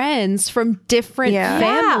childhood friends from different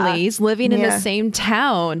families living in the same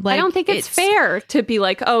town. Like, I don't think it's fair to be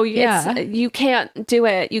like, oh, you can't do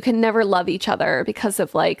it. You can never love each other because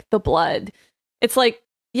of like the blood. It's like,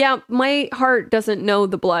 yeah, my heart doesn't know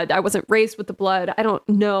the blood. I wasn't raised with the blood. I don't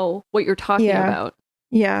know what you're talking about.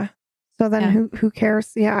 Yeah. So then who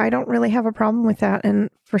cares? Yeah, I don't really have a problem with that. And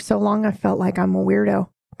for so long, I felt like I'm a weirdo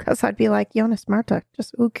because I'd be like, Jonas, Marta,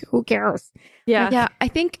 just who cares? Yeah. Yeah, I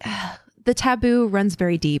think the taboo runs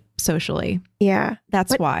very deep socially. Yeah.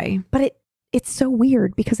 That's why. But it's so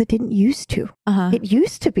weird because it didn't used to. It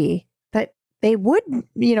used to be that they would,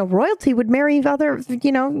 royalty would marry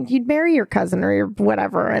you'd marry your cousin or your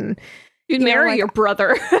whatever. And you'd marry your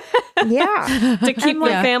brother. Yeah. To keep the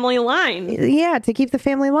family line. Yeah. To keep the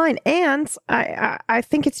family line. And I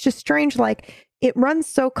think it's just strange. Like it runs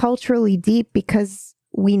so culturally deep because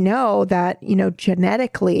we know that,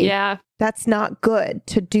 genetically, that's not good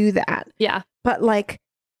to do that. Yeah. But like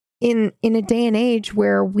in a day and age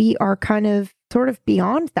where we are kind of sort of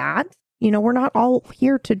beyond that, we're not all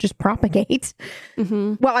here to just propagate.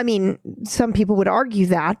 Mm-hmm. Well, I mean, some people would argue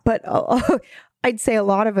that, but I'd say a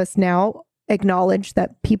lot of us now acknowledge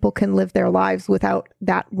that people can live their lives without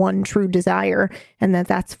that one true desire and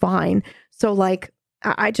that's fine. So like,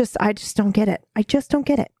 I just don't get it. I just don't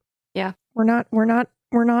get it. Yeah. We're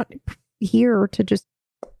not here to just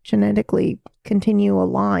genetically continue a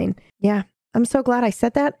line. Yeah. I'm so glad I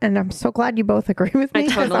said that, and I'm so glad you both agree with me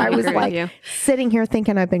because I was like sitting here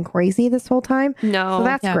thinking I've been crazy this whole time. No. So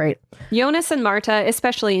that's great. Jonas and Marta,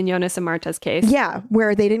 especially in Jonas and Marta's case. Yeah,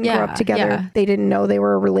 where they didn't grow up together. Yeah. They didn't know they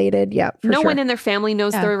were related. Yeah, no one in their family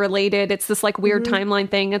knows they're related. It's this like weird timeline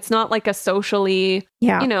thing. It's not like a socially,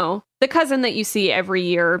 the cousin that you see every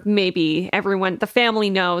year, maybe everyone, the family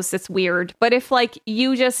knows it's weird. But if like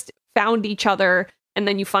you just found each other and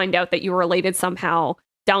then you find out that you were related somehow,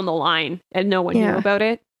 down the line and no one knew about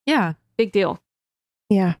it. Yeah. Big deal.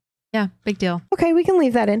 Yeah. Yeah. Big deal. Okay, we can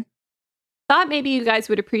leave that in. Thought maybe you guys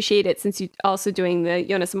would appreciate it since you're also doing the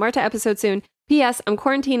Jonas and Marta episode soon. P.S. I'm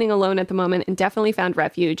quarantining alone at the moment and definitely found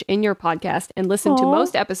refuge in your podcast and listened to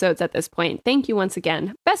most episodes at this point. Thank you once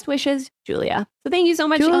again. Best wishes, Julia. So thank you so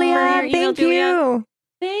much Julia, for your email, thank Julia. you.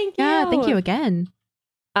 Thank you. Yeah. Thank you again.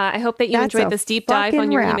 I hope that you That's enjoyed a this deep dive on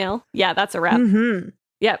your fucking wrap. email. Yeah, that's a wrap. Mm-hmm.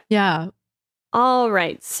 Yep. Yeah. All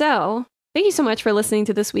right. So thank you so much for listening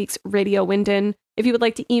to this week's Radio Winden. If you would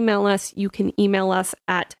like to email us, you can email us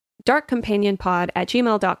at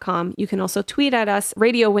darkcompanionpod@gmail.com. You can also tweet at us,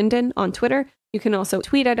 Radio Winden on Twitter. You can also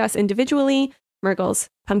tweet at us individually, Murgles,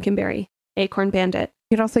 Pumpkinberry, Acorn Bandit.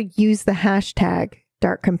 You can also use the hashtag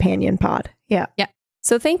Dark Companion Pod. Yeah. Yeah.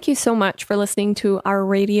 So thank you so much for listening to our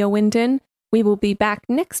Radio Winden. We will be back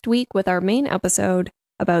next week with our main episode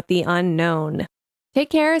about the unknown. Take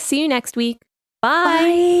care. See you next week.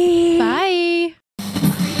 Bye. Bye.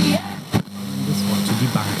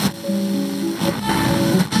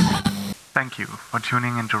 Thank you for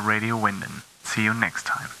tuning into Radio Winden. See you next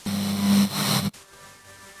time.